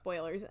talk about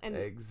spoilers and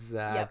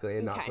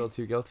and not feel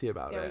too guilty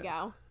about it. There we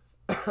go.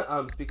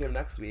 Speaking of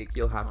next week,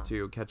 you'll have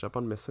to catch up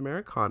on Miss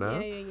Americana,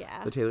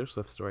 the Taylor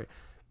Swift story.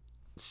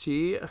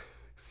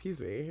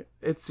 Excuse me.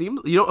 It seemed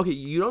you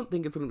don't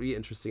think it's going to be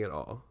interesting at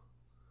all.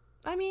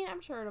 I mean,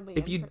 I'm sure it'll be.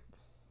 If you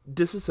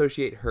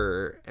disassociate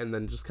her and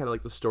then just kind of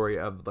like the story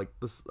of like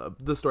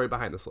the story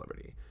behind the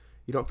celebrity,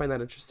 you don't find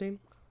that interesting?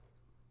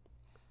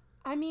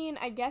 I mean,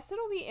 I guess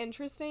it'll be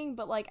interesting,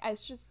 but like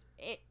it's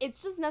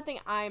just nothing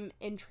I'm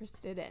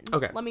interested in.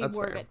 Okay, let me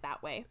word it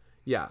that way.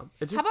 Yeah.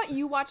 How about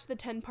you watch the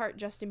 10-part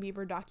Justin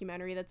Bieber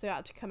documentary that's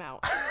about to come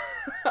out?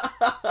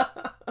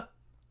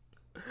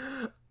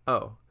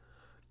 Oh.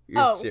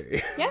 You're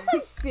serious? Yes,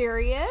 I'm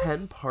serious.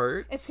 10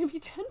 parts? It's going to be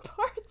 10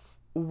 parts.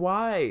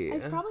 Why?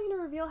 It's probably going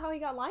to reveal how he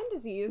got Lyme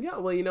disease. Yeah,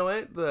 well, you know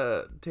what?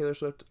 The Taylor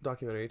Swift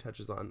documentary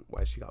touches on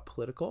why she got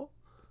political,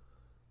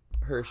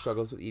 her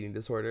struggles with eating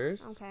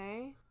disorders.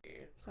 Okay.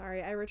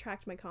 Sorry, I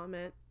retract my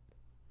comment.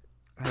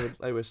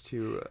 I wish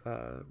to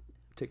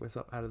take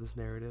myself out of this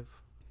narrative.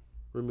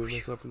 Remove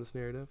myself from this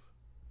narrative.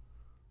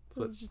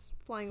 This is just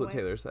flying away. That's what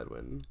Taylor said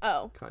when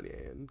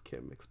Kanye and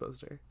Kim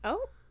exposed her.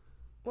 Oh?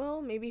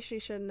 Well, maybe she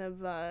shouldn't have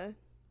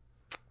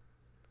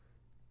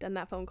done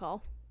that phone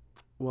call.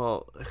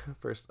 Well,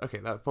 first,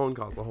 that phone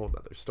call's a whole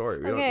other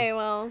story.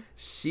 Well.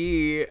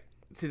 She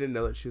didn't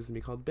know that she was going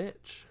to be called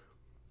bitch.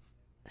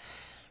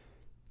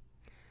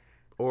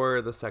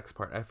 Or the sex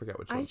part. I forget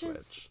which one's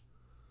which.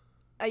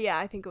 Yeah,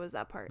 I think it was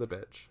that part. The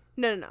bitch.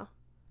 No.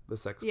 The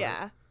sex part.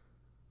 Yeah.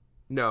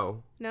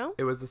 No. No?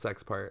 It was the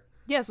sex part.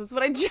 Yes, that's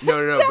what I just said.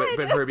 No,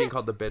 but her being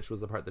called the bitch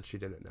was the part that she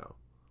didn't know.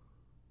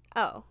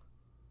 Oh.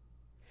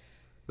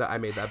 That I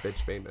made that bitch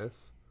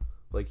famous.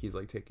 Like, he's,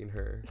 like, taking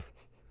her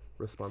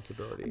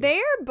responsibility. They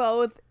are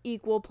both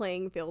equal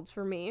playing fields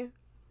for me.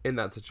 In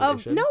that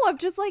situation? Of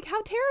just, like,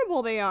 how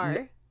terrible they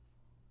are.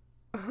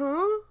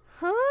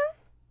 Huh?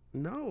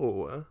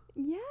 No.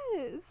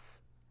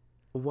 Yes.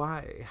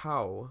 Why?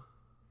 How?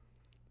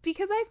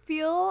 Because I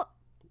feel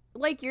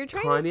like you're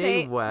trying to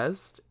say... Kanye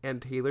West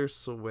and Taylor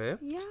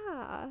Swift?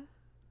 Yeah.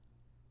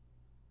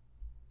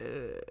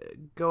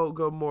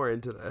 Go more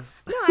into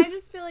this. No, I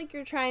just feel like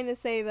you're trying to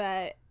say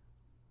that,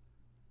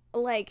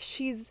 like,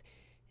 she's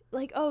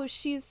like, oh,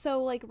 she's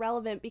so like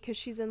relevant because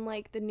she's in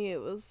like the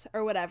news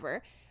or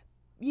whatever.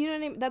 You know what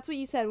I mean? That's what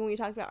you said when we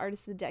talked about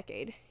Artist of the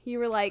Decade. You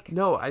were like,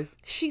 no,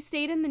 she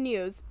stayed in the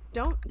news.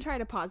 Don't try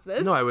to pause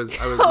this. No, I was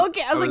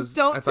okay, I was like,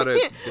 don't. I thought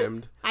it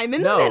dimmed. I'm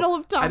in the middle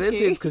of talking. I didn't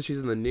say it's because she's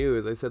in the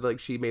news. I said like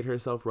she made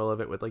herself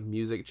relevant with like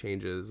music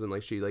changes and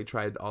like she like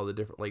tried all the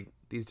different like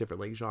these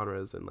different like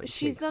genres and like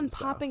she's done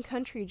pop and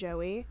country,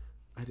 Joey.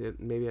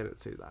 Maybe I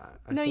didn't say that.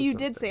 No, you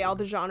did say all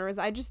the genres.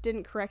 I just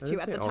didn't correct you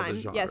at the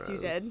time. Yes, you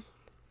did.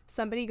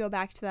 Somebody go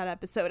back to that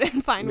episode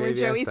and find where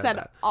Joey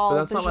said all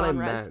the genres. But that's not what I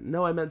meant.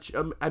 No, I meant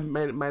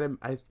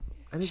I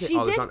didn't say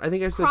all the genres. I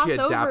think I said she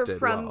adapted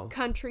from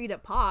country to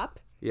pop.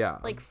 Yeah.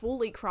 Like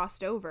fully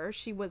crossed over.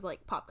 She was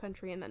like pop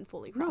country and then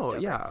fully crossed over.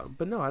 Yeah,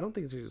 but no, I don't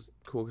think she's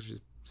cool because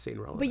she's staying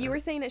relevant. But you were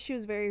saying that she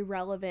was very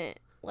relevant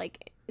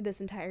like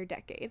this entire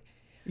decade.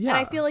 Yeah. And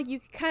I feel like you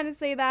could kind of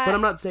say that. But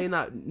I'm not saying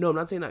that. No, I'm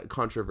not saying that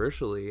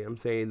controversially. I'm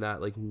saying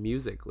that like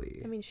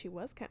musically. I mean, she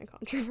was kind of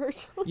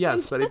controversial.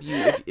 Yes, but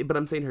but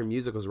I'm saying her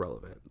music was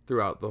relevant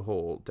throughout the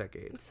whole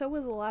decade. So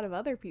was a lot of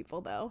other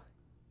people, though.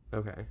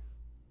 Okay.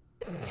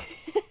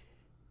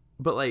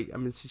 But like, I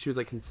mean, she was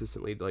like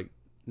consistently like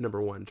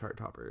 #1 chart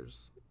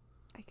toppers.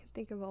 I can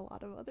think of a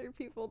lot of other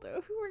people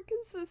though who were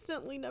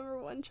consistently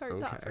 #1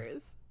 chart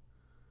toppers.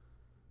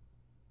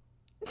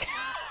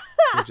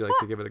 Would you like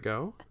to give it a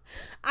go?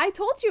 I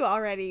told you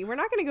already. We're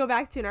not going to go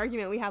back to an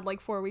argument we had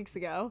like 4 weeks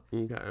ago.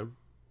 Okay.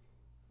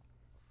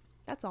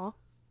 That's all.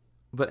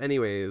 But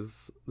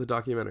anyways, the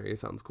documentary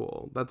sounds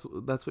cool. That's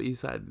what you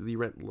said. You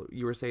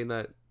were saying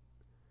that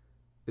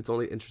it's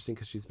only interesting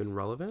because she's been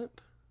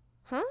relevant?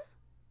 Huh?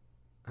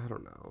 I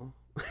don't know.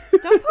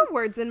 Don't put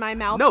words in my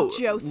mouth, no,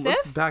 Joseph.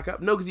 Let's back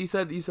up. No, because you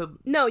said.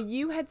 No,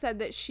 you had said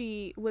that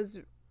she was.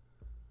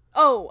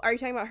 Oh, are you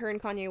talking about her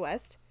and Kanye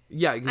West?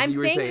 Yeah, I'm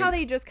saying how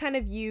they just kind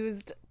of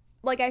used.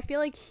 Like, I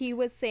feel like he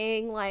was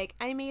saying, like,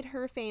 I made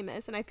her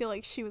famous, and I feel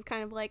like she was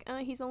kind of like,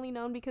 he's only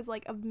known because,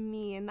 like, of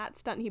me and that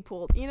stunt he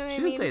pulled. You know what I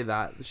mean? She didn't say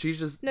that. She's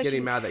just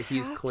getting mad that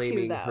he's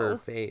claiming her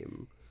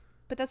fame.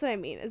 But that's what I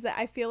mean, is that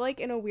I feel like,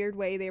 in a weird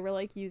way, they were,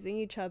 like, using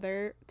each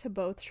other to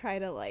both try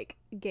to, like,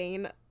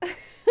 gain,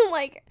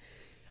 like,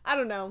 I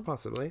don't know.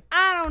 Possibly.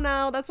 I don't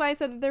know. That's why I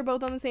said that they're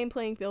both on the same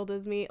playing field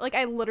as me. Like,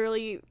 I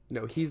literally...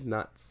 No, he's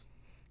nuts.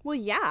 Well,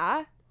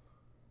 yeah. I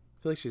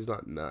feel like she's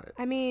not nuts.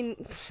 I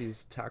mean...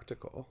 She's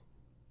tactical.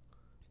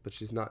 But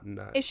she's not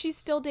nuts. Is she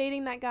still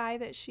dating that guy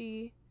that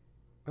she...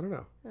 I don't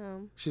know.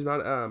 Oh. She's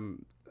not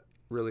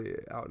really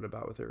out and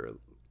about with her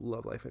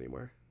love life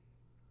anymore.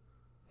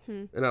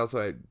 And also,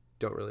 I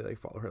don't really like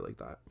follow her like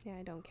that. Yeah,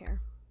 I don't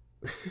care.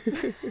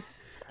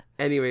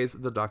 Anyways,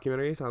 the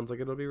documentary sounds like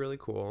it'll be really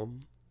cool.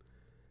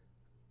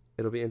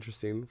 It'll be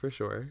interesting for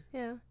sure.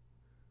 Yeah.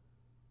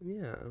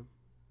 Yeah.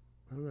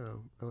 I don't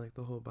know. I like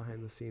the whole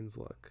behind the scenes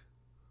look.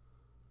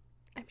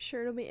 I'm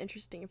sure it'll be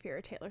interesting if you're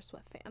a Taylor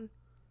Swift fan.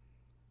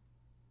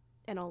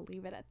 And I'll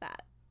leave it at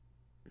that.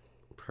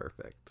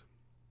 Perfect.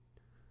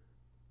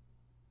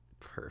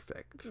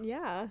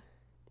 Yeah.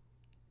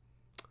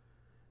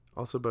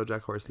 Also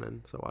BoJack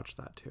Horseman, so watch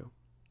that too.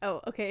 Oh,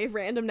 okay.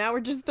 Random. Now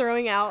we're just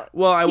throwing out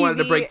Well, TV. I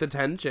wanted to break the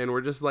tension.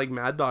 We're just like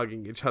mad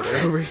dogging each other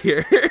over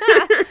here.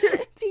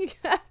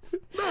 Because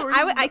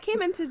I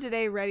came into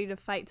today ready to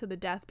fight to the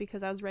death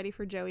because I was ready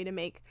for Joey to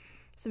make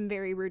some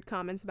very rude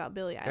comments about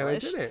Billie Eilish. And I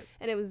didn't.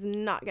 And it was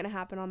not going to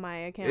happen on my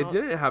account. It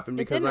didn't happen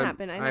because it didn't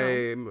happen, I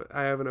know.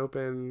 I have an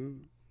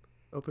open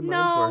mind for her.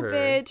 No,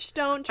 bitch.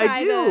 Don't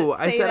try to say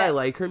I said I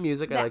like her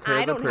music. I like her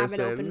as a person. I don't have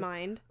an open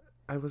mind.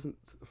 I wasn't...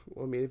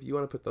 Well, I mean, if you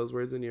want to put those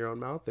words in your own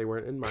mouth, they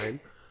weren't in mine.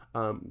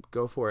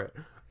 Go for it.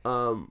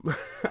 I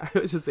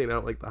was just saying I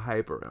don't like the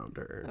hype around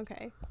her.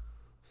 Okay.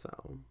 So...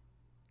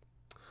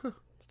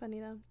 Funny,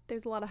 though.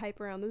 There's a lot of hype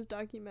around this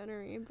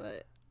documentary,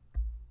 but...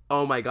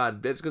 Oh my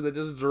god, bitch, because it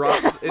just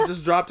dropped. It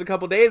just dropped a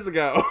couple days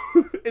ago.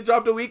 It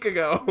dropped a week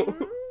ago.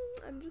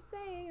 I'm just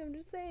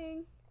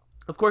saying.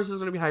 Of course there's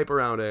going to be hype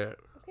around it.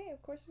 Okay,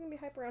 of course there's going to be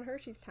hype around her.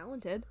 She's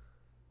talented.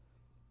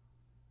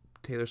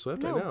 Taylor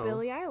Swift, no, I know.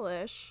 Billie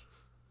Eilish.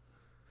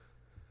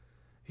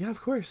 Yeah,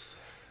 of course.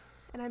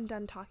 And I'm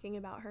done talking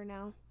about her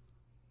now.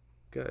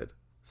 Good.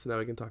 So now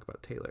we can talk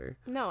about Taylor.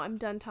 No, I'm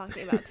done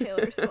talking about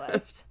Taylor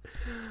Swift.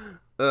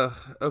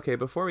 Okay,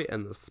 before we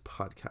end this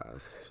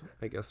podcast,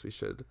 I guess we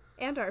should...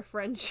 And our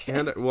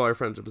friendship. Our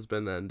friendship has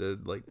been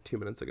ended like 2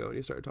 minutes ago when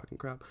you started talking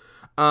crap.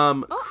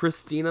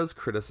 Christina's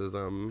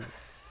criticism.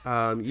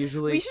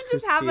 Usually we should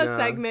just have a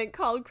segment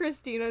called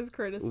Christina's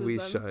criticism. We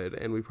should,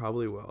 and we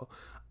probably will.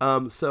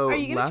 So are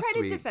you going to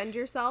try to defend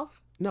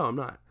yourself? No, I'm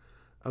not.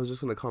 I was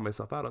just going to call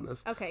myself out on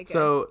this. Okay, good.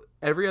 So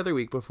every other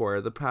week before,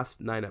 the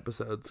past 9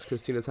 episodes,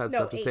 Christina's had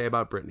stuff to say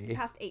about Britney.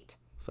 Past 8.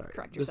 Sorry.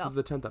 Correct yourself.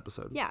 This is the 10th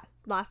episode. Yeah.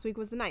 Last week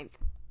was the 9th.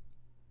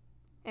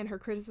 And her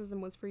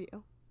criticism was for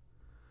you.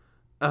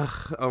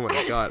 Ugh. Oh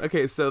my god.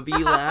 Okay, so the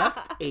last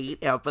 8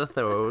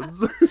 episodes.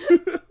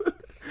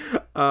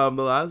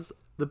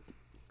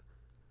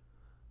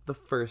 The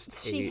first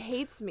 8. She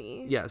hates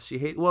me. Yes,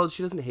 well,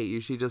 she doesn't hate you.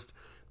 She just...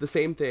 The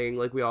same thing,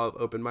 like we all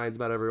have open minds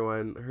about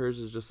everyone. Hers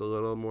is just a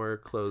little more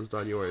closed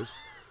on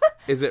yours.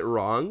 Is it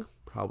wrong?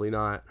 Probably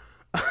not.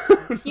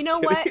 You know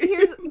what?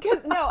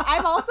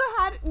 I've also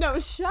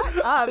had shut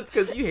up. It's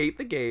because you hate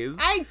the gays.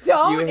 I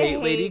don't. You hate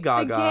Lady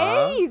Gaga. The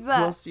gays. Who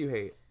else do you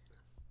hate?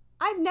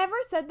 I've never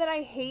said that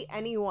I hate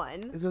anyone.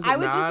 It doesn't I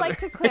would matter. just like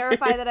to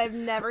clarify that I've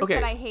never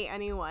said I hate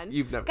anyone.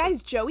 You've never.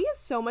 Guys, Joey is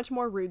so much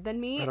more rude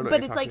than me,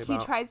 but it's like he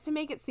tries to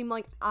make it seem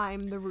like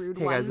I'm the rude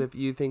one. Hey guys, if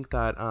you think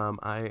that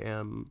I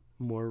am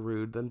more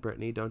rude than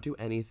Brittany, don't do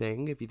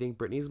anything. If you think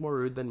Brittany's more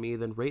rude than me,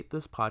 then rate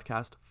this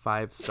podcast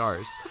 5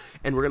 stars.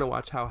 And we're going to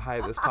watch how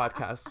high this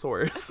podcast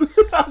soars. You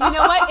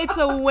know what? It's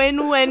a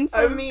win-win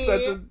for me. I'm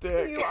such a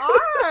dick. You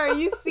are.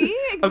 You see?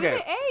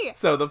 Exhibit A.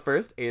 So the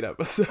first 8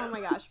 episodes. Oh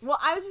my gosh. Well,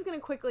 I was just going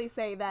to quickly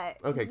say that.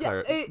 Okay,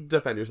 Claire,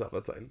 defend yourself.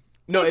 That's fine.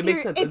 No, it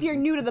makes sense. If you're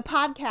new to the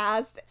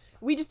podcast,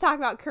 we just talk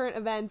about current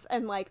events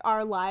and like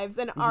our lives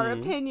and our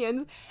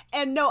opinions.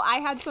 And no, I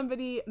had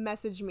somebody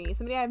message me,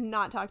 somebody I have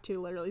not talked to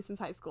literally since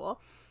high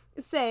school,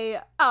 say,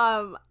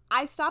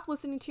 I stopped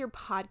listening to your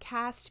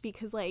podcast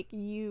because like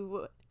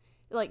you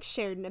like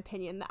shared an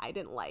opinion that I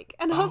didn't like.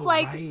 And I was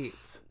like,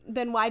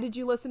 then why did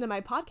you listen to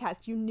my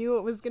podcast? You knew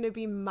it was going to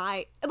be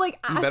my, like,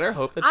 you better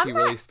hope that she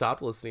really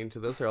stopped listening to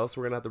this, or else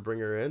we're going to have to bring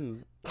her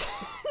in.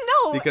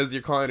 No. Because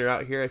you're calling her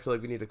out here. I feel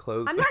like we need to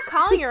close. I'm not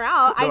calling her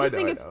out. I just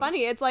think it's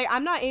funny. It's like,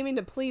 I'm not aiming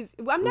to please.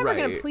 I'm never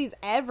going to please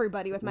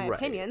everybody with my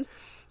opinions.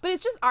 But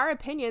it's just our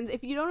opinions.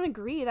 If you don't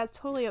agree, that's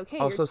totally okay.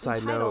 Also,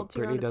 side note,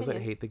 Brittany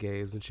doesn't hate the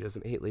gays, and she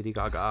doesn't hate Lady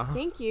Gaga.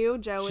 Thank you,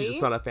 Joey. She's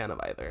just not a fan of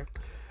either.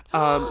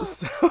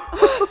 So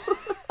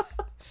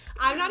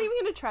I'm not even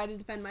going to try to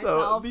defend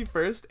myself. So the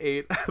first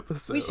 8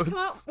 episodes. We should come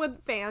up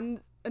with fans.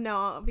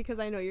 No, because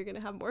I know you're going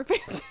to have more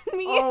fans than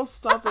me. Oh,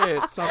 stop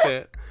it. Stop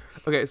it.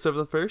 Okay, so for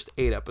the first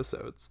 8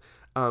 episodes,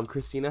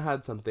 Christina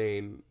had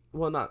something,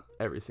 well, not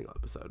every single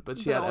episode, but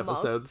she had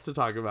episodes to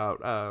talk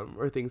about,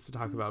 or things to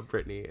talk about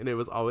Brittany, and it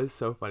was always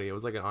so funny. It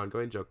was like an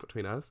ongoing joke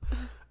between us.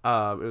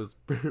 It was,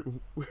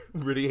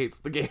 Brittany hates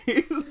the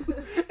gays,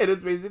 and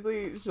it's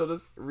basically, she'll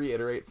just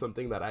reiterate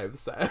something that I've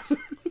said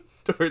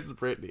towards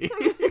Brittany.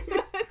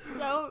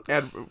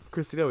 And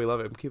Christina, we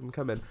love him. Keep him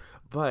coming.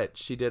 But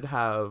she did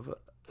have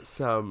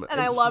some... And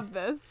I love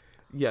this.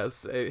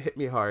 Yes, it hit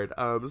me hard.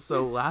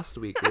 So last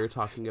week we were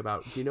talking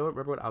about... Do you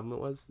remember what album it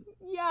was?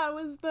 Yeah, it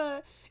was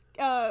the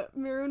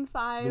Maroon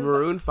 5. The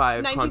Maroon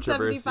 5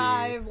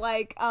 1975,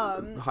 like...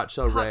 Hot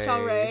Shell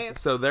Ray.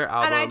 So their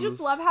albums... And I just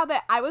love how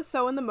that... I was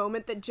so in the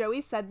moment that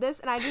Joey said this,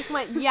 and I just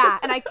went, yeah.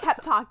 And I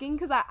kept talking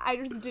because I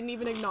just didn't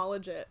even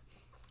acknowledge it.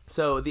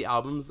 So the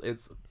albums,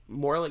 it's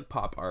more like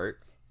pop art.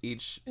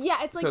 It's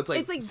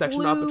like section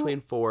blue, off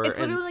between 4. It's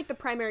literally like the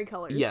primary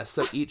colors. Yes,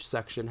 so each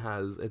section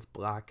has it's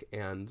black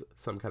and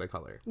some kind of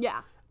color. Yeah.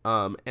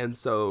 And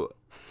so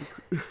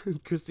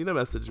Christina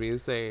messaged me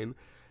saying,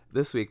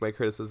 this week my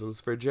criticisms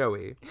for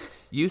Joey.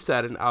 You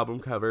said an album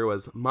cover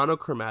was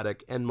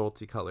monochromatic and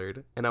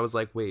multicolored, and I was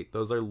like, wait,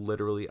 those are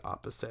literally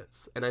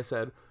opposites. And I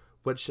said,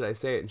 what should I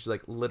say? And she's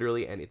like,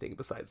 literally anything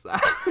besides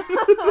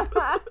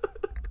that.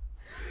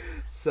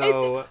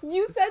 So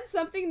you said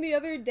something the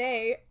other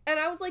day, and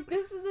I was like,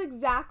 "This is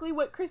exactly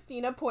what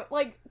Christina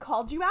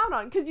called you out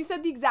on," because you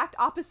said the exact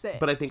opposite.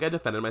 But I think I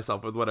defended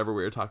myself with whatever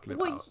we were talking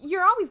about. Well,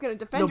 you're always going to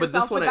defend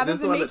yourself, but that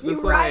doesn't make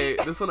you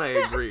right. This one I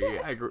agree.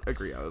 I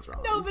agree. I was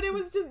wrong. No, but it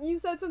was just you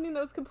said something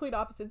that was complete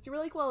opposites. You were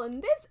like, "Well,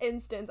 in this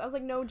instance," I was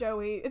like, "No,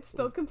 Joey, it's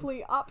still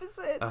complete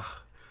opposites."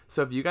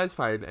 So if you guys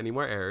find any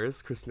more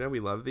errors, Christina, we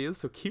love these,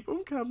 so keep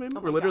them coming.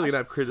 We're literally going to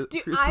have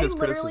Christina's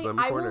criticism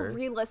corner. I will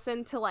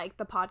re-listen to like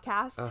the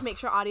podcast to make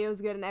sure audio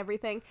is good and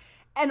everything,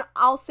 and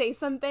I'll say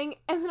something,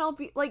 and then I'll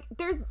be like,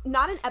 there's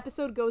not an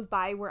episode goes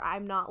by where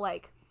I'm not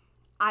like,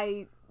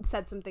 I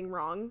said something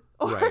wrong.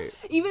 Or right.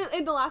 Even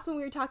in the last one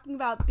we were talking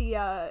about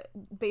the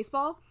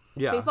baseball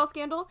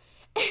scandal,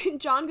 and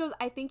John goes,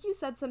 I think you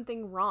said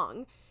something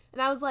wrong.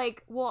 And I was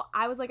like,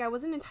 I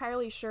wasn't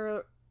entirely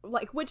sure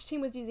like which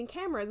team was using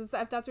cameras, if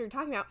that's what you're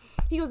talking about.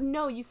 He goes,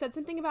 no, you said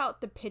something about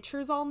the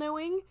pitchers all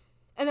knowing.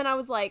 And then I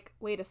was like,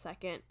 wait a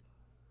second.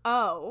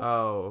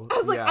 Oh. I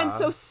was like, I'm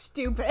so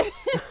stupid.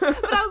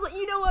 But I was like,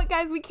 you know what,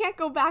 guys, we can't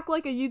go back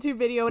like a YouTube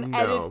video and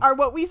edit or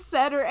what we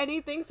said or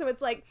anything. So it's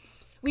like,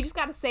 we just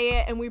got to say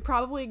it, and we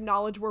probably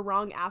acknowledge we're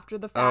wrong after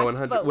the fact.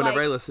 100. But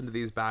whenever I listen to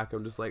these back,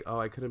 I'm just like,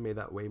 I could have made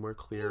that way more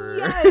clearer.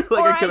 Yes,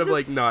 like I could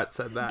have not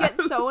said that.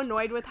 Get so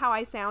annoyed with how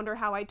I sound or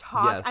how I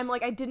talk. Yes. I'm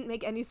like, I didn't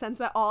make any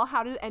sense at all.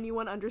 How did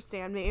anyone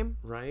understand me?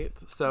 Right.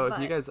 So if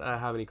you guys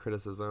have any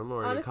criticism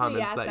or any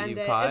comments that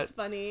you've caught, it's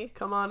funny.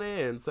 Come on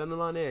in, send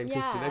them on in.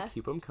 Yeah. Christina,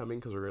 keep them coming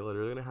because we're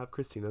literally gonna have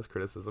Christina's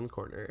criticism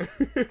corner.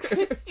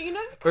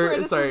 Christina's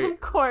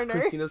corner.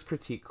 Christina's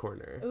critique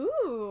corner.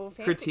 Ooh,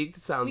 fancy. Critique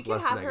sounds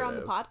less negative. We can have her on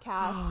the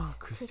podcast.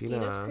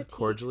 Christina,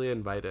 cordially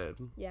invited.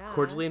 Yeah.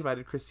 Cordially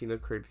invited Christina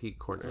Critique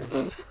Corner.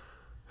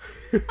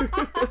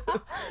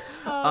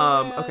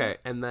 Okay,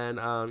 and then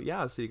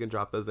so you can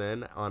drop those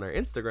in on our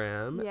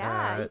Instagram.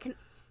 Yeah,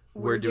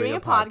 we're doing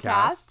a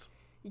podcast.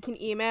 You can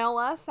email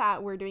us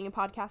at we're doing a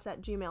podcast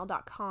at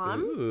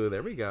gmail.com. Ooh,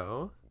 there we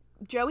go.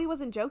 Joey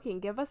wasn't joking.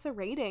 Give us a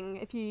rating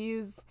if you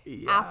use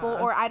Apple,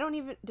 or I don't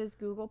even, does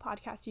Google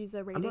Podcast use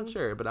a rating? I'm not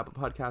sure, but Apple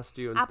Podcasts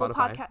do, and Apple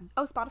Spotify.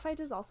 Spotify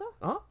does also?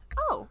 Uh-huh.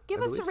 Oh,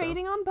 give us a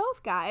rating on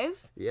both,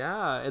 guys.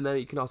 Yeah, and then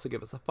you can also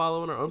give us a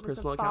follow on our own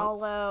personal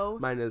accounts. Follow.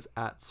 Mine is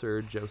at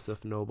Sir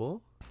Joseph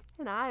Noble.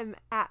 And I'm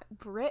at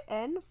Brit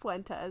N.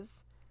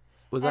 Fuentes.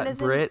 Was that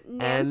Brit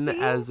N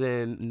as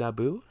in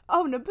Naboo?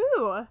 Oh,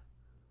 Naboo.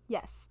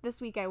 Yes,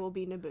 this week I will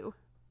be Naboo.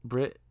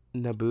 Brit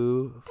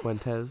Naboo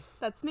Fuentes.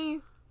 That's me.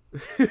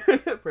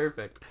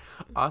 Perfect.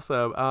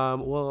 Awesome.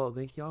 Well,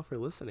 thank y'all for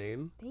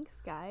listeing.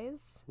 Thanks,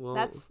 guys. Well,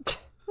 that's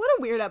what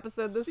a weird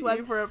episode this was.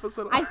 For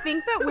episode. I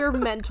think that we're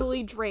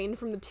mentally drained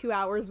from the 2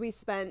 hours we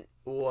spent.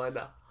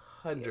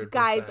 100%.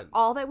 Guys,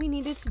 all that we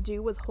needed to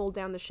do was hold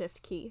down the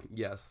shift key.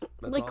 Yes.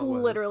 That's like, all it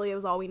was. literally, it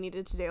was all we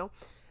needed to do.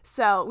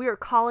 So we were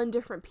calling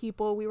different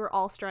people. We were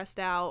all stressed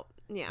out.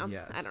 Yeah.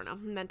 Yes. I don't know.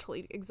 I'm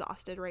mentally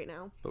exhausted right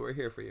now. But we're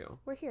here for you.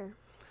 We're here.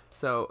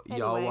 So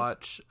y'all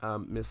watch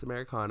Miss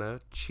Americana,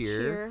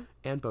 Cheer,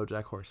 and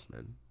BoJack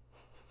Horseman.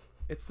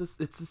 It's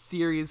a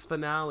series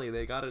finale.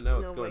 They gotta know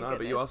what's going on,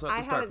 but you also have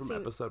to start from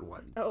episode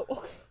 1.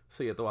 Oh,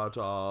 so you have to watch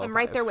all. I'm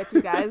right there with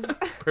you guys.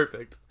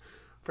 Perfect.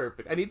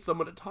 I need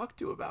someone to talk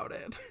to about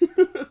it.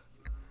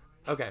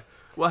 Okay.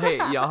 Well, hey,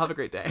 y'all have a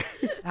great day.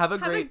 Have a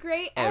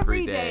great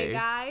every day,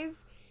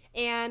 guys.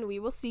 And we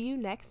will see you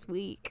next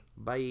week.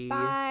 Bye.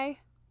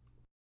 Bye.